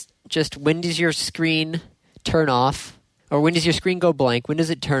 It's just when does your screen turn off, or when does your screen go blank? When does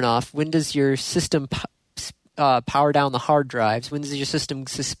it turn off? When does your system power down the hard drives? When does your system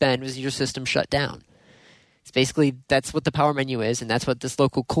suspend? When does your system shut down? It's basically, that's what the power menu is, and that's what this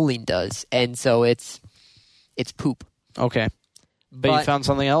local cooling does. And so it's poop. Okay. But you found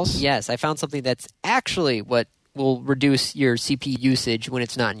something else? Yes, I found something that's actually what will reduce your CPU usage when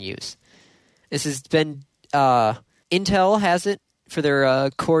it's not in use. This has been... Intel has it for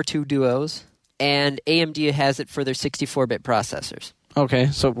their Core 2 Duos, and AMD has it for their 64-bit processors. Okay,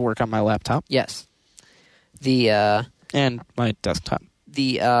 so it would work on my laptop. Yes. And my desktop.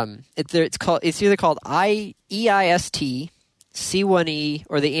 It's either called EIST, C1E,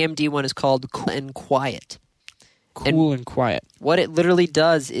 or the AMD one is called Cool and Quiet. Cool and Quiet. What it literally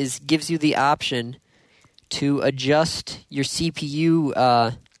does is gives you the option to adjust your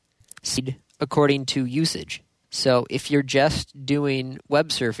CPU speed according to usage. So if you're just doing web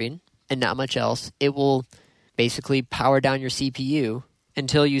surfing and not much else, it will basically power down your CPU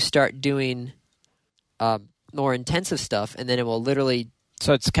until you start doing more intensive stuff, and then it will literally...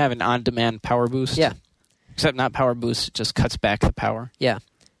 So it's kind of an on-demand power boost? Yeah. Except not power boost, it just cuts back the power? Yeah.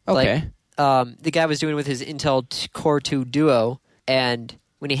 Okay. The guy was doing it with his Intel Core 2 Duo, and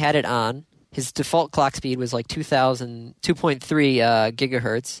when he had it on, his default clock speed was like 2.3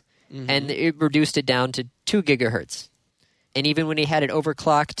 gigahertz, and it reduced it down to 2 gigahertz. And even when he had it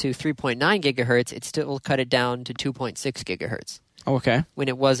overclocked to 3.9 gigahertz, it still cut it down to 2.6 gigahertz. Okay. When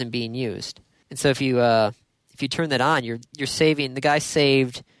it wasn't being used. And so if you turn that on, you're saving... The guy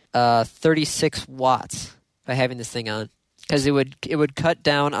saved 36 watts by having this thing on. because it would cut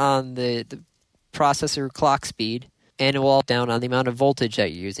down on the processor clock speed, and it will cut down on the amount of voltage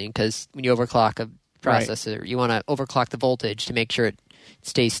that you're using, because when you overclock a processor, you want to overclock the voltage to make sure it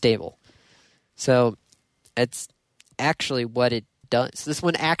stays stable. So it's actually what it does. This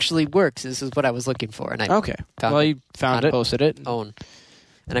one actually works. This is what I was looking for. And Okay. Well, you found it, posted it.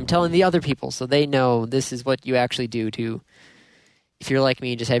 And I'm telling the other people so they know this is what you actually do to, if you're like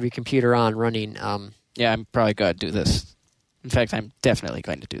me, just have your computer on running. Yeah, I'm probably going to do this. In fact, I'm definitely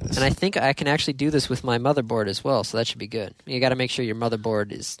going to do this. And I think I can actually do this with my motherboard as well, so that should be good. You got to make sure your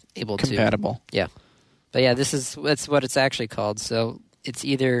motherboard is able to... Compatible. Yeah. But yeah, that's what it's actually called. So it's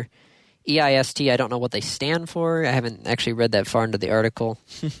either EIST, I don't know what they stand for. I haven't actually read that far into the article.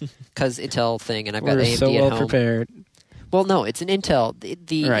 Because Intel thing, and I've got AMD so at well home. prepared. Well, no, it's an Intel.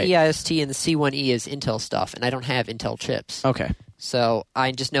 The Right. EIST and the C1E is Intel stuff, and I don't have Intel chips. Okay. So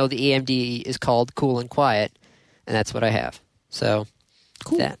I just know the AMD is called Cool and Quiet, and that's what I have. So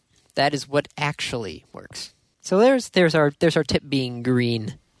Cool. That is what actually works. So there's our tip being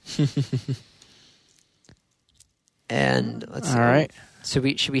green. And let's see. All right. So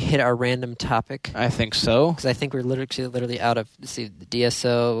should we hit our random topic? I think so. Because I think we're literally out of the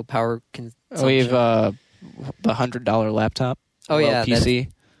DSO power consumption. We have the $100 laptop. Oh yeah, PC.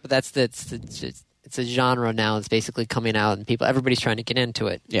 But it's a genre now. It's basically coming out, and everybody's trying to get into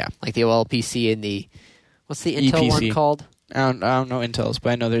it. Yeah. Like the OLPC and the what's the Intel EPC. one called? I don't know Intel's, but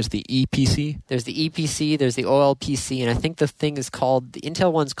I know there's the EPC. There's the EPC, there's the OLPC, and I think the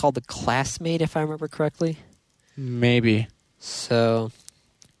Intel one's called the Classmate, if I remember correctly. Maybe. So.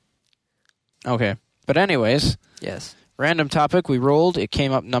 Okay. But anyways. Yes. Random topic. We rolled. It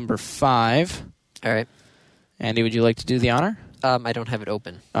came up number 5. All right. Andy, would you like to do the honor? I don't have it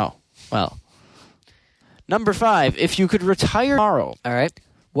open. Oh, well. Number 5. If you could retire tomorrow, All right.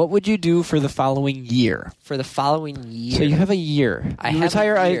 what would you do for the following year? For the following year. So you have a year. I You have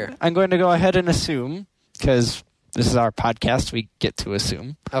retire, a year. I'm going to go ahead and assume, because this is our podcast, we get to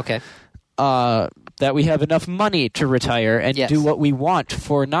assume, Okay. that we have enough money to retire and Yes. do what we want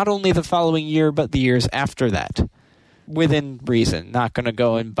for not only the following year, but the years after that. Within reason. Not going to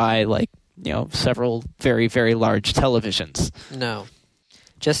go and buy, several very, very large televisions. No.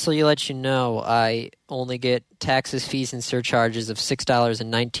 Just so let you know, I only get taxes, fees, and surcharges of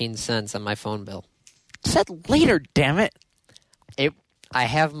 $6.19 on my phone bill. Said later, damn it. I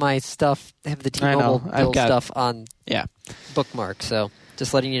have my stuff, I have the I know. T-Mobile I've bill got- stuff on Yeah. bookmark, so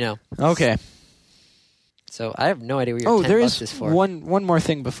just letting you know. Okay. So I have no idea what your Oh, $10 there is is for. one more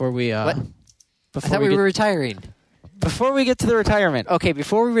thing before we... What? I Before thought we were retiring. Before we get to the retirement, Okay,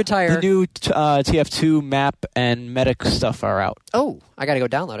 before we retire... the new TF2 map and medic stuff are out. Oh, I got to go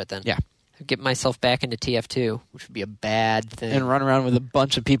download it then. Yeah. Get myself back into TF2, which would be a bad thing. And run around with a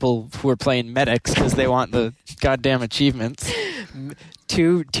bunch of people who are playing medics because they want the goddamn achievements.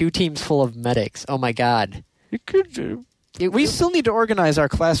 Two teams full of medics. Oh my god. You could do. We still need to organize our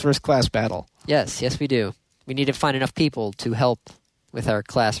class versus class battle. Yes, we do. We need to find enough people to help with our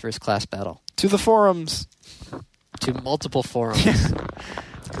class versus class battle. To the forums. To multiple forums.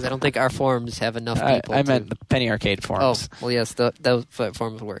 Because I don't think our forums have enough people. I meant the Penny Arcade forums. Oh, well, yes, those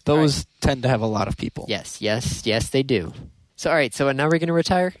forums work. Those tend to have a lot of people. Yes, they do. So, all right, so now we're going to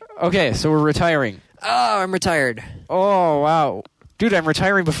retire? Okay, so we're retiring. Oh, I'm retired. Oh, wow. Dude, I'm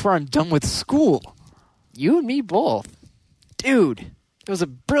retiring before I'm done with school. You and me both. Dude, it was a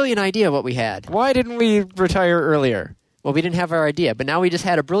brilliant idea what we had. Why didn't we retire earlier? Well, we didn't have our idea, but now we just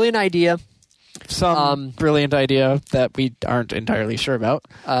had a brilliant idea. Some brilliant idea that we aren't entirely sure about.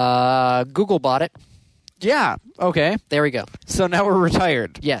 Google bought it. Yeah, okay. There we go. So now we're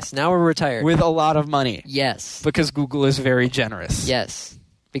retired. Yes, now we're retired. With a lot of money. Yes. Because Google is very generous. Yes.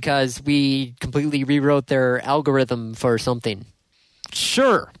 Because we completely rewrote their algorithm for something.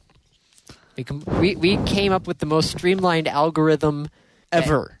 Sure. We came up with the most streamlined algorithm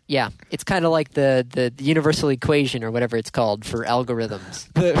Ever. Yeah. It's kind of like the universal equation or whatever it's called for algorithms.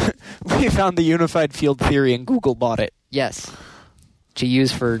 We found the unified field theory and Google bought it. Yes. To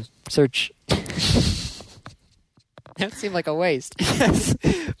use for search. That seemed like a waste. Yes.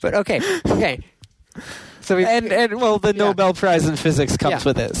 But okay. So we And the Nobel Prize in Physics comes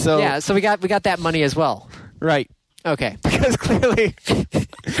with it. So yeah, so we got that money as well. Right. Okay. Because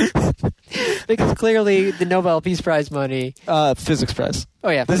clearly the Nobel Peace Prize money. physics prize. Oh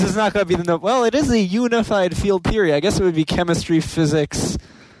yeah. This is not going to be the Nobel. Well, it is a unified field theory. I guess it would be chemistry, physics,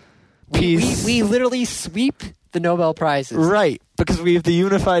 peace. We literally sweep the Nobel Prizes. Right, because we have the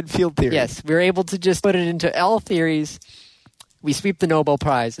unified field theory. Yes, we're able to just put it into all theories. We sweep the Nobel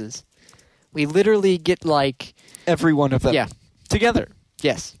Prizes. We literally get Every one of them. Yeah. Together.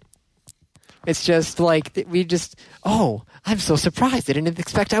 Yes. It's just like I'm so surprised. I didn't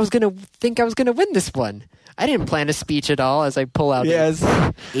expect I was going to win this one. I didn't plan a speech at all as I pull out Yes.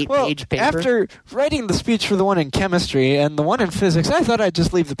 an 8-page paper. After writing the speech for the one in chemistry and the one in physics, I thought I'd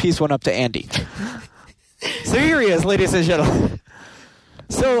just leave the peace one up to Andy. So here he is, ladies and gentlemen.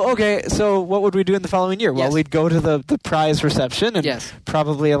 So what would we do in the following year? Well, Yes. we'd go to the prize reception and Yes.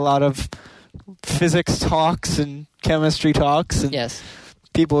 probably a lot of physics talks and chemistry talks. And Yes.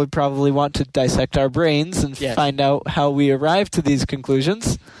 people would probably want to dissect our brains and Yes. find out how we arrived to these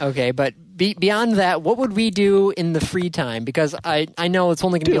conclusions. Okay, but beyond that, what would we do in the free time? Because I know it's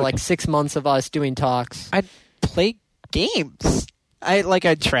only going to be Dude. like 6 months of us doing talks. I'd play games.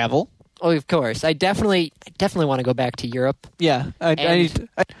 I'd travel. Oh, of course. I definitely want to go back to Europe. Yeah.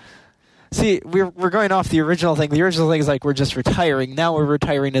 See, we're going off the original thing. The original thing is like we're just retiring. Now we're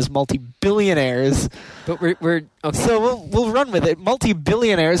retiring as multi-billionaires. But we're okay. So we'll run with it.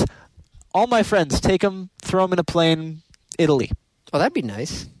 Multi-billionaires. All my friends, take them, throw them in a plane, Italy. Oh, that'd be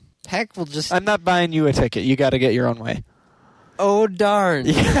nice. Heck, we'll just. I'm not buying you a ticket. You got to get your own way. Oh darn!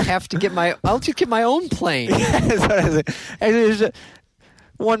 Yeah. Have to get my. I'll just get my own plane. That's what I was saying. Actually, there's just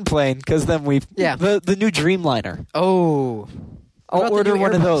one plane because then Yeah. the new Dreamliner. Oh. I'll What about the order new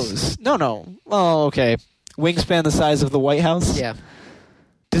one of Airbus? those. No. Oh, okay. Wingspan the size of the White House. Yeah,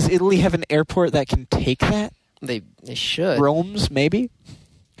 Does Italy have an airport that can take that? they should. Rome's maybe.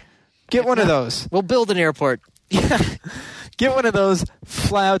 Get If one of not- those. We'll build an airport. Get one of those.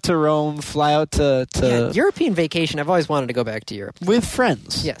 Fly out to Rome. Fly out to Yeah, European vacation. I've always wanted to go back to Europe. with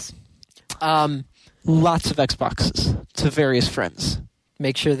friends. Yes. Lots of Xboxes to various friends.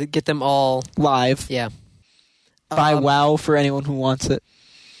 Make sure that get them all. Live. Yeah. Buy WoW for anyone who wants it.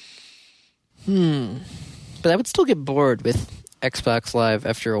 But I would still get bored with Xbox Live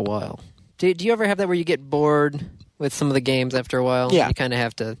after a while. Do you ever have that where you get bored with some of the games after a while? Yeah. You kind of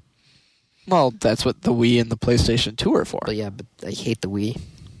have to. Well, that's what the Wii and the PlayStation 2 are for. But yeah, but I hate the Wii.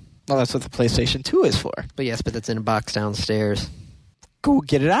 Well, that's what the PlayStation 2 is for. But yes, but it's in a box downstairs. Go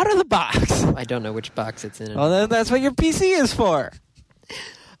get it out of the box. I don't know which box it's in. Well, then that's what your PC is for.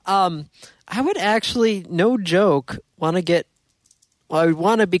 I would actually, no joke, want to get. Well, I would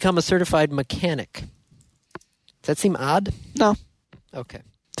want to become a certified mechanic. Does that seem odd? No. Okay.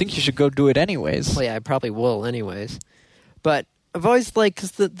 I think you should go do it anyways. Well, yeah, I probably will, anyways. But I've always liked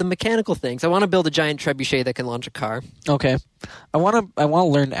 'cause the mechanical things. I want to build a giant trebuchet that can launch a car. Okay. I want to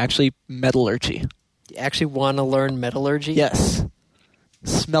learn actually metallurgy. You actually want to learn metallurgy? Yes.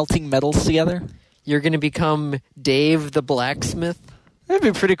 Smelting metals together. You're going to become Dave the blacksmith? That'd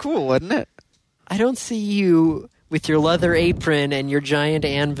be pretty cool, wouldn't it? I don't see you with your leather apron and your giant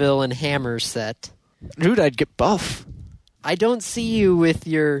anvil and hammer set. Dude, I'd get buff. I don't see you with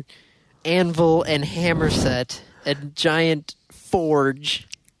your anvil and hammer set and giant forge.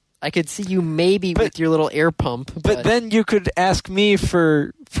 I could see you maybe with your little air pump. But then you could ask me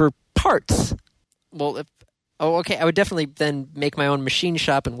for parts. Well, okay, I would definitely then make my own machine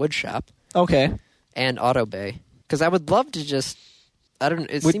shop and wood shop Okay. and auto bay. Because I would love to just, I don't know,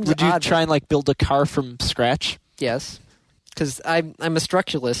 it seems Would you odd. try and like build a car from scratch? Yes. Because I'm a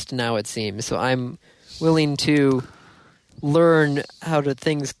structuralist now, it seems, so I'm willing to learn how to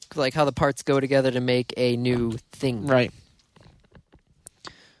things, like how the parts go together to make a new thing. Right.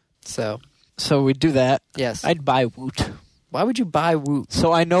 So, So we'd do that. yes. I'd buy Woot. Why would you buy Woot?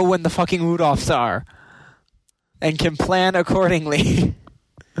 So I know when the fucking Woot offs are. And can plan accordingly.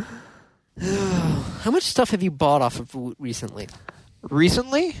 How much stuff have you bought off of Woot recently?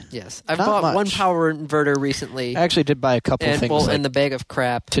 Recently? Yes. I've Not bought much. one power inverter recently. I actually did buy a couple and, things well, like and the bag of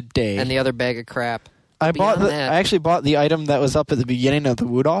crap. today. And the other bag of crap. I Beyond that- actually bought the item that was up at the beginning of the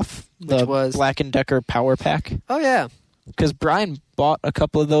Woot off. The Which was? Black & Decker Power Pack. Oh, yeah. Because Brian bought a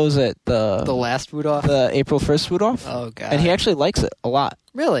couple of those at The last Woot off? the April 1st Woot off. Oh, God. And he actually likes it a lot.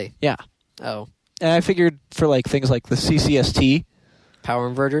 Really? Yeah. Oh. And I figured for like things like the CCST, Power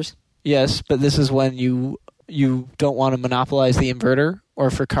inverters? yes, but this is when you don't want to monopolize the inverter, or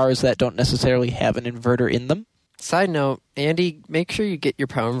for cars that don't necessarily have an inverter in them. Side note, Andy, make sure you get your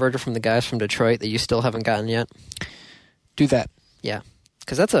power inverter from the guys from Detroit that you still haven't gotten yet. Do that. Yeah.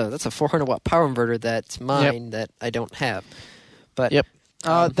 Because that's a 400-watt power inverter that's mine that I don't have. But Yep.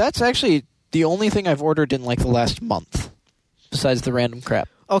 That's actually the only thing I've ordered in like the last month, besides the random crap.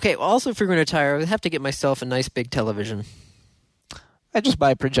 Okay, well, also if we're going to retire, I would have to get myself a nice big television. I just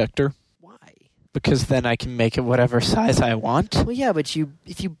buy a projector Why? because then I can make it whatever size I want. Well, yeah, but you're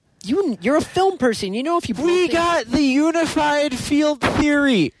a film person. You know if you We got the unified field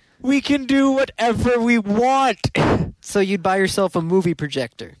theory. We can do whatever we want. So you'd buy yourself a movie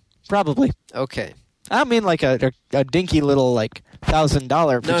projector. Probably. Okay. I mean like a dinky little like $1,000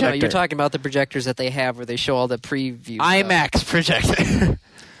 projector. No, you're talking about the projectors that they have where they show all the preview. IMAX projector.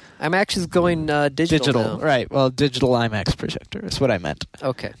 IMAX is going digital now. Right. Well, digital IMAX projector is what I meant.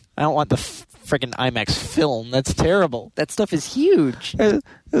 Okay. I don't want the freaking IMAX film. That's terrible. That stuff is huge.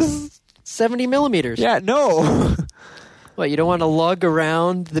 70 millimeters. Yeah, no. What, you don't want to lug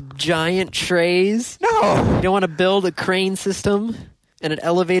around the giant trays? No. You don't want to build a crane system and an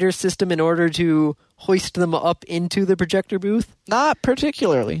elevator system in order to hoist them up into the projector booth? Not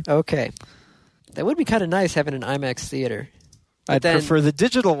particularly. Okay. That would be kind of nice having an IMAX theater. I'd prefer the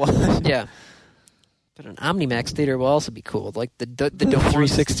digital one. Yeah. But an OmniMax theater will also be cool. Like the dome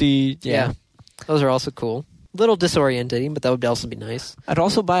 360, yeah. Those are also cool. Little disorientating, but that would also be nice. I'd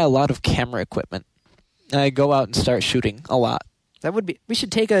also buy a lot of camera equipment. I'd go out and start shooting a lot. That would be... We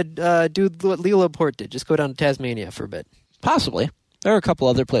should take do what Leo Laporte did. Just go down to Tasmania for a bit. Possibly. There are a couple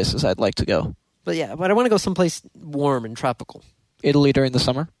other places I'd like to go. But I want to go someplace warm and tropical. Italy during the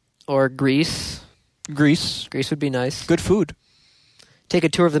summer. Or Greece. Greece. Greece would be nice. Good food. Take a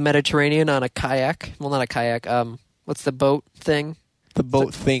tour of the Mediterranean on a kayak. Well, not a kayak. What's the boat thing? The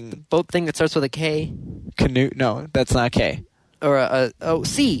boat thing. The boat thing that starts with a K. Canoe. No, that's not K. Or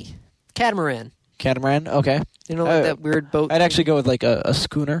C. Catamaran. Catamaran? Okay. You know, like that weird boat I'd thing? actually go with like a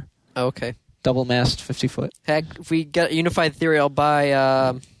schooner. Oh, okay. Double mast, 50-foot. Heck, if we get a unified theory, I'll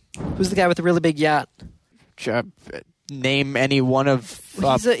buy... who's the guy with the really big yacht? Name any one of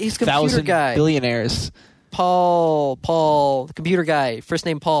He's a computer 1,000 guy. billionaires. Paul, the computer guy. First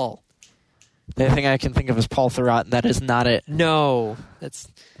name Paul. The only thing I can think of is Paul Thurrott, and that is not it. No. That's...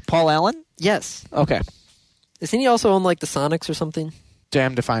 Paul Allen? Yes. Okay. Isn't he also on like the Sonics or something?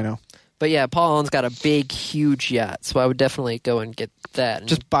 Damned if I know. But yeah, Paul Allen's got a big, huge yacht, so I would definitely go and get that. And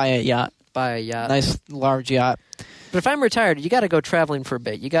Just buy a yacht. buy a yacht. Nice, large yacht. But if I'm retired, you got to go traveling for a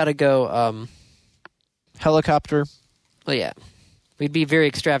bit. You got to go... Helicopter. Well, yeah. We'd be very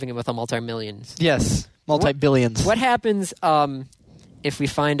extravagant with our multi-millions. Yes. Multi-billions. What happens if we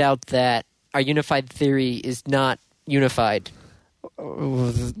find out that our unified theory is not unified?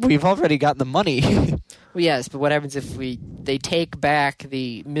 We've already got the money. Well, yes, but what happens if they take back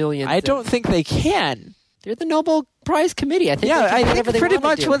the millions? I don't think they can. They're the Nobel Prize Committee. I think. Yeah, they can I do think whatever they pretty want to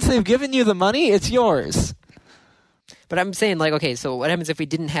much do. once they've given you the money, it's yours. But I'm saying, like, okay, so what happens if we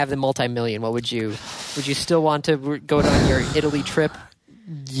didn't have the multi-million? What would you still want to go on your Italy trip?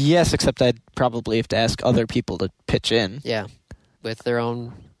 Yes, except I'd probably have to ask other people to pitch in. Yeah, with their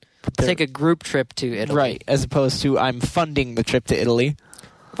own. Take a group trip to Italy. Right, as opposed to I'm funding the trip to Italy.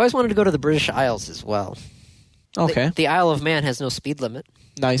 I've always wanted to go to the British Isles as well. Okay. The Isle of Man has no speed limit.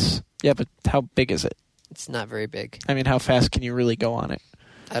 Nice. Yeah, but how big is it? It's not very big. I mean, how fast can you really go on it?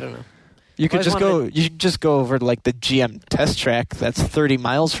 I don't know. You could always just go. You should just go over to like the GM test track. That's 30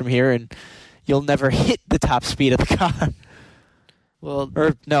 miles from here, and you'll never hit the top speed of the car. Well,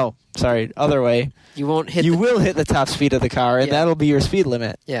 Or no, sorry, other way. you won't hit. You will hit the top speed of the car, and Yeah. that'll be your speed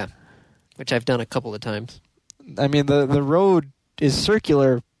limit. Yeah, which I've done a couple of times. I mean, the road is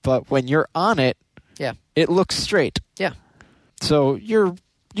circular, but when you're on it, Yeah. it looks straight. Yeah. So you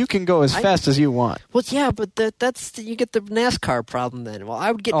can go as fast as you want. Well, yeah, but that's you get the NASCAR problem then. Well,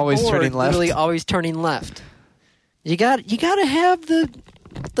 I would get Always bored turning left? literally always turning left. You got to have the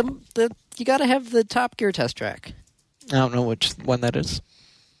Top Gear test track. I don't know which one that is.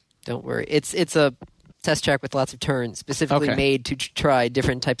 Don't worry, it's a test track with lots of turns, specifically Okay. made to try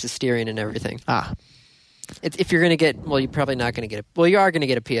different types of steering and everything. Ah, If you're going to get, well, you're probably not going to get it. Well, you are going to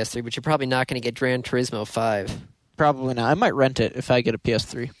get a PS3, but you're probably not going to get Gran Turismo 5. probably not. I might rent it if I get a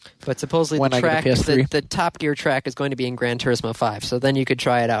PS3. But supposedly When the I get a track, PS3. the Top Gear track is going to be in Gran Turismo 5. So then you could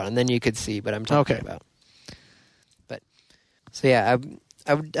try it out, and then you could see what I'm talking Okay. about. But so yeah,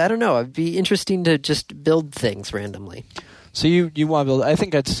 I don't know. It'd be interesting to just build things randomly. So you want to build? I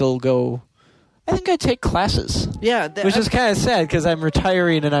think I'd still go. I think I'd take classes, Yeah, which is kind of sad because I'm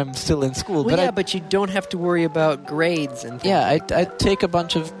retiring and I'm still in school. well, but but you don't have to worry about grades and things. yeah, I'd take a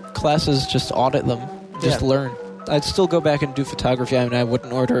bunch of classes, just audit them, just Yeah. learn. I'd still go back and do photography. I mean, I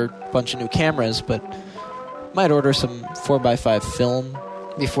wouldn't order a bunch of new cameras, but might order some 4x5 film.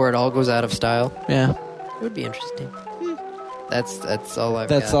 Before it all goes out of style. Yeah, It would be interesting. That's all I've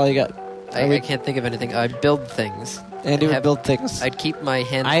that's got. all you got. I can't think of anything. I'd build things. Andy would have- build things. I'd keep my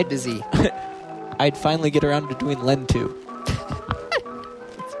hands I'd- busy. I'd finally get around to doing Len 2.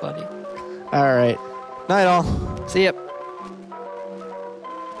 It's funny. All right. Night all. See ya.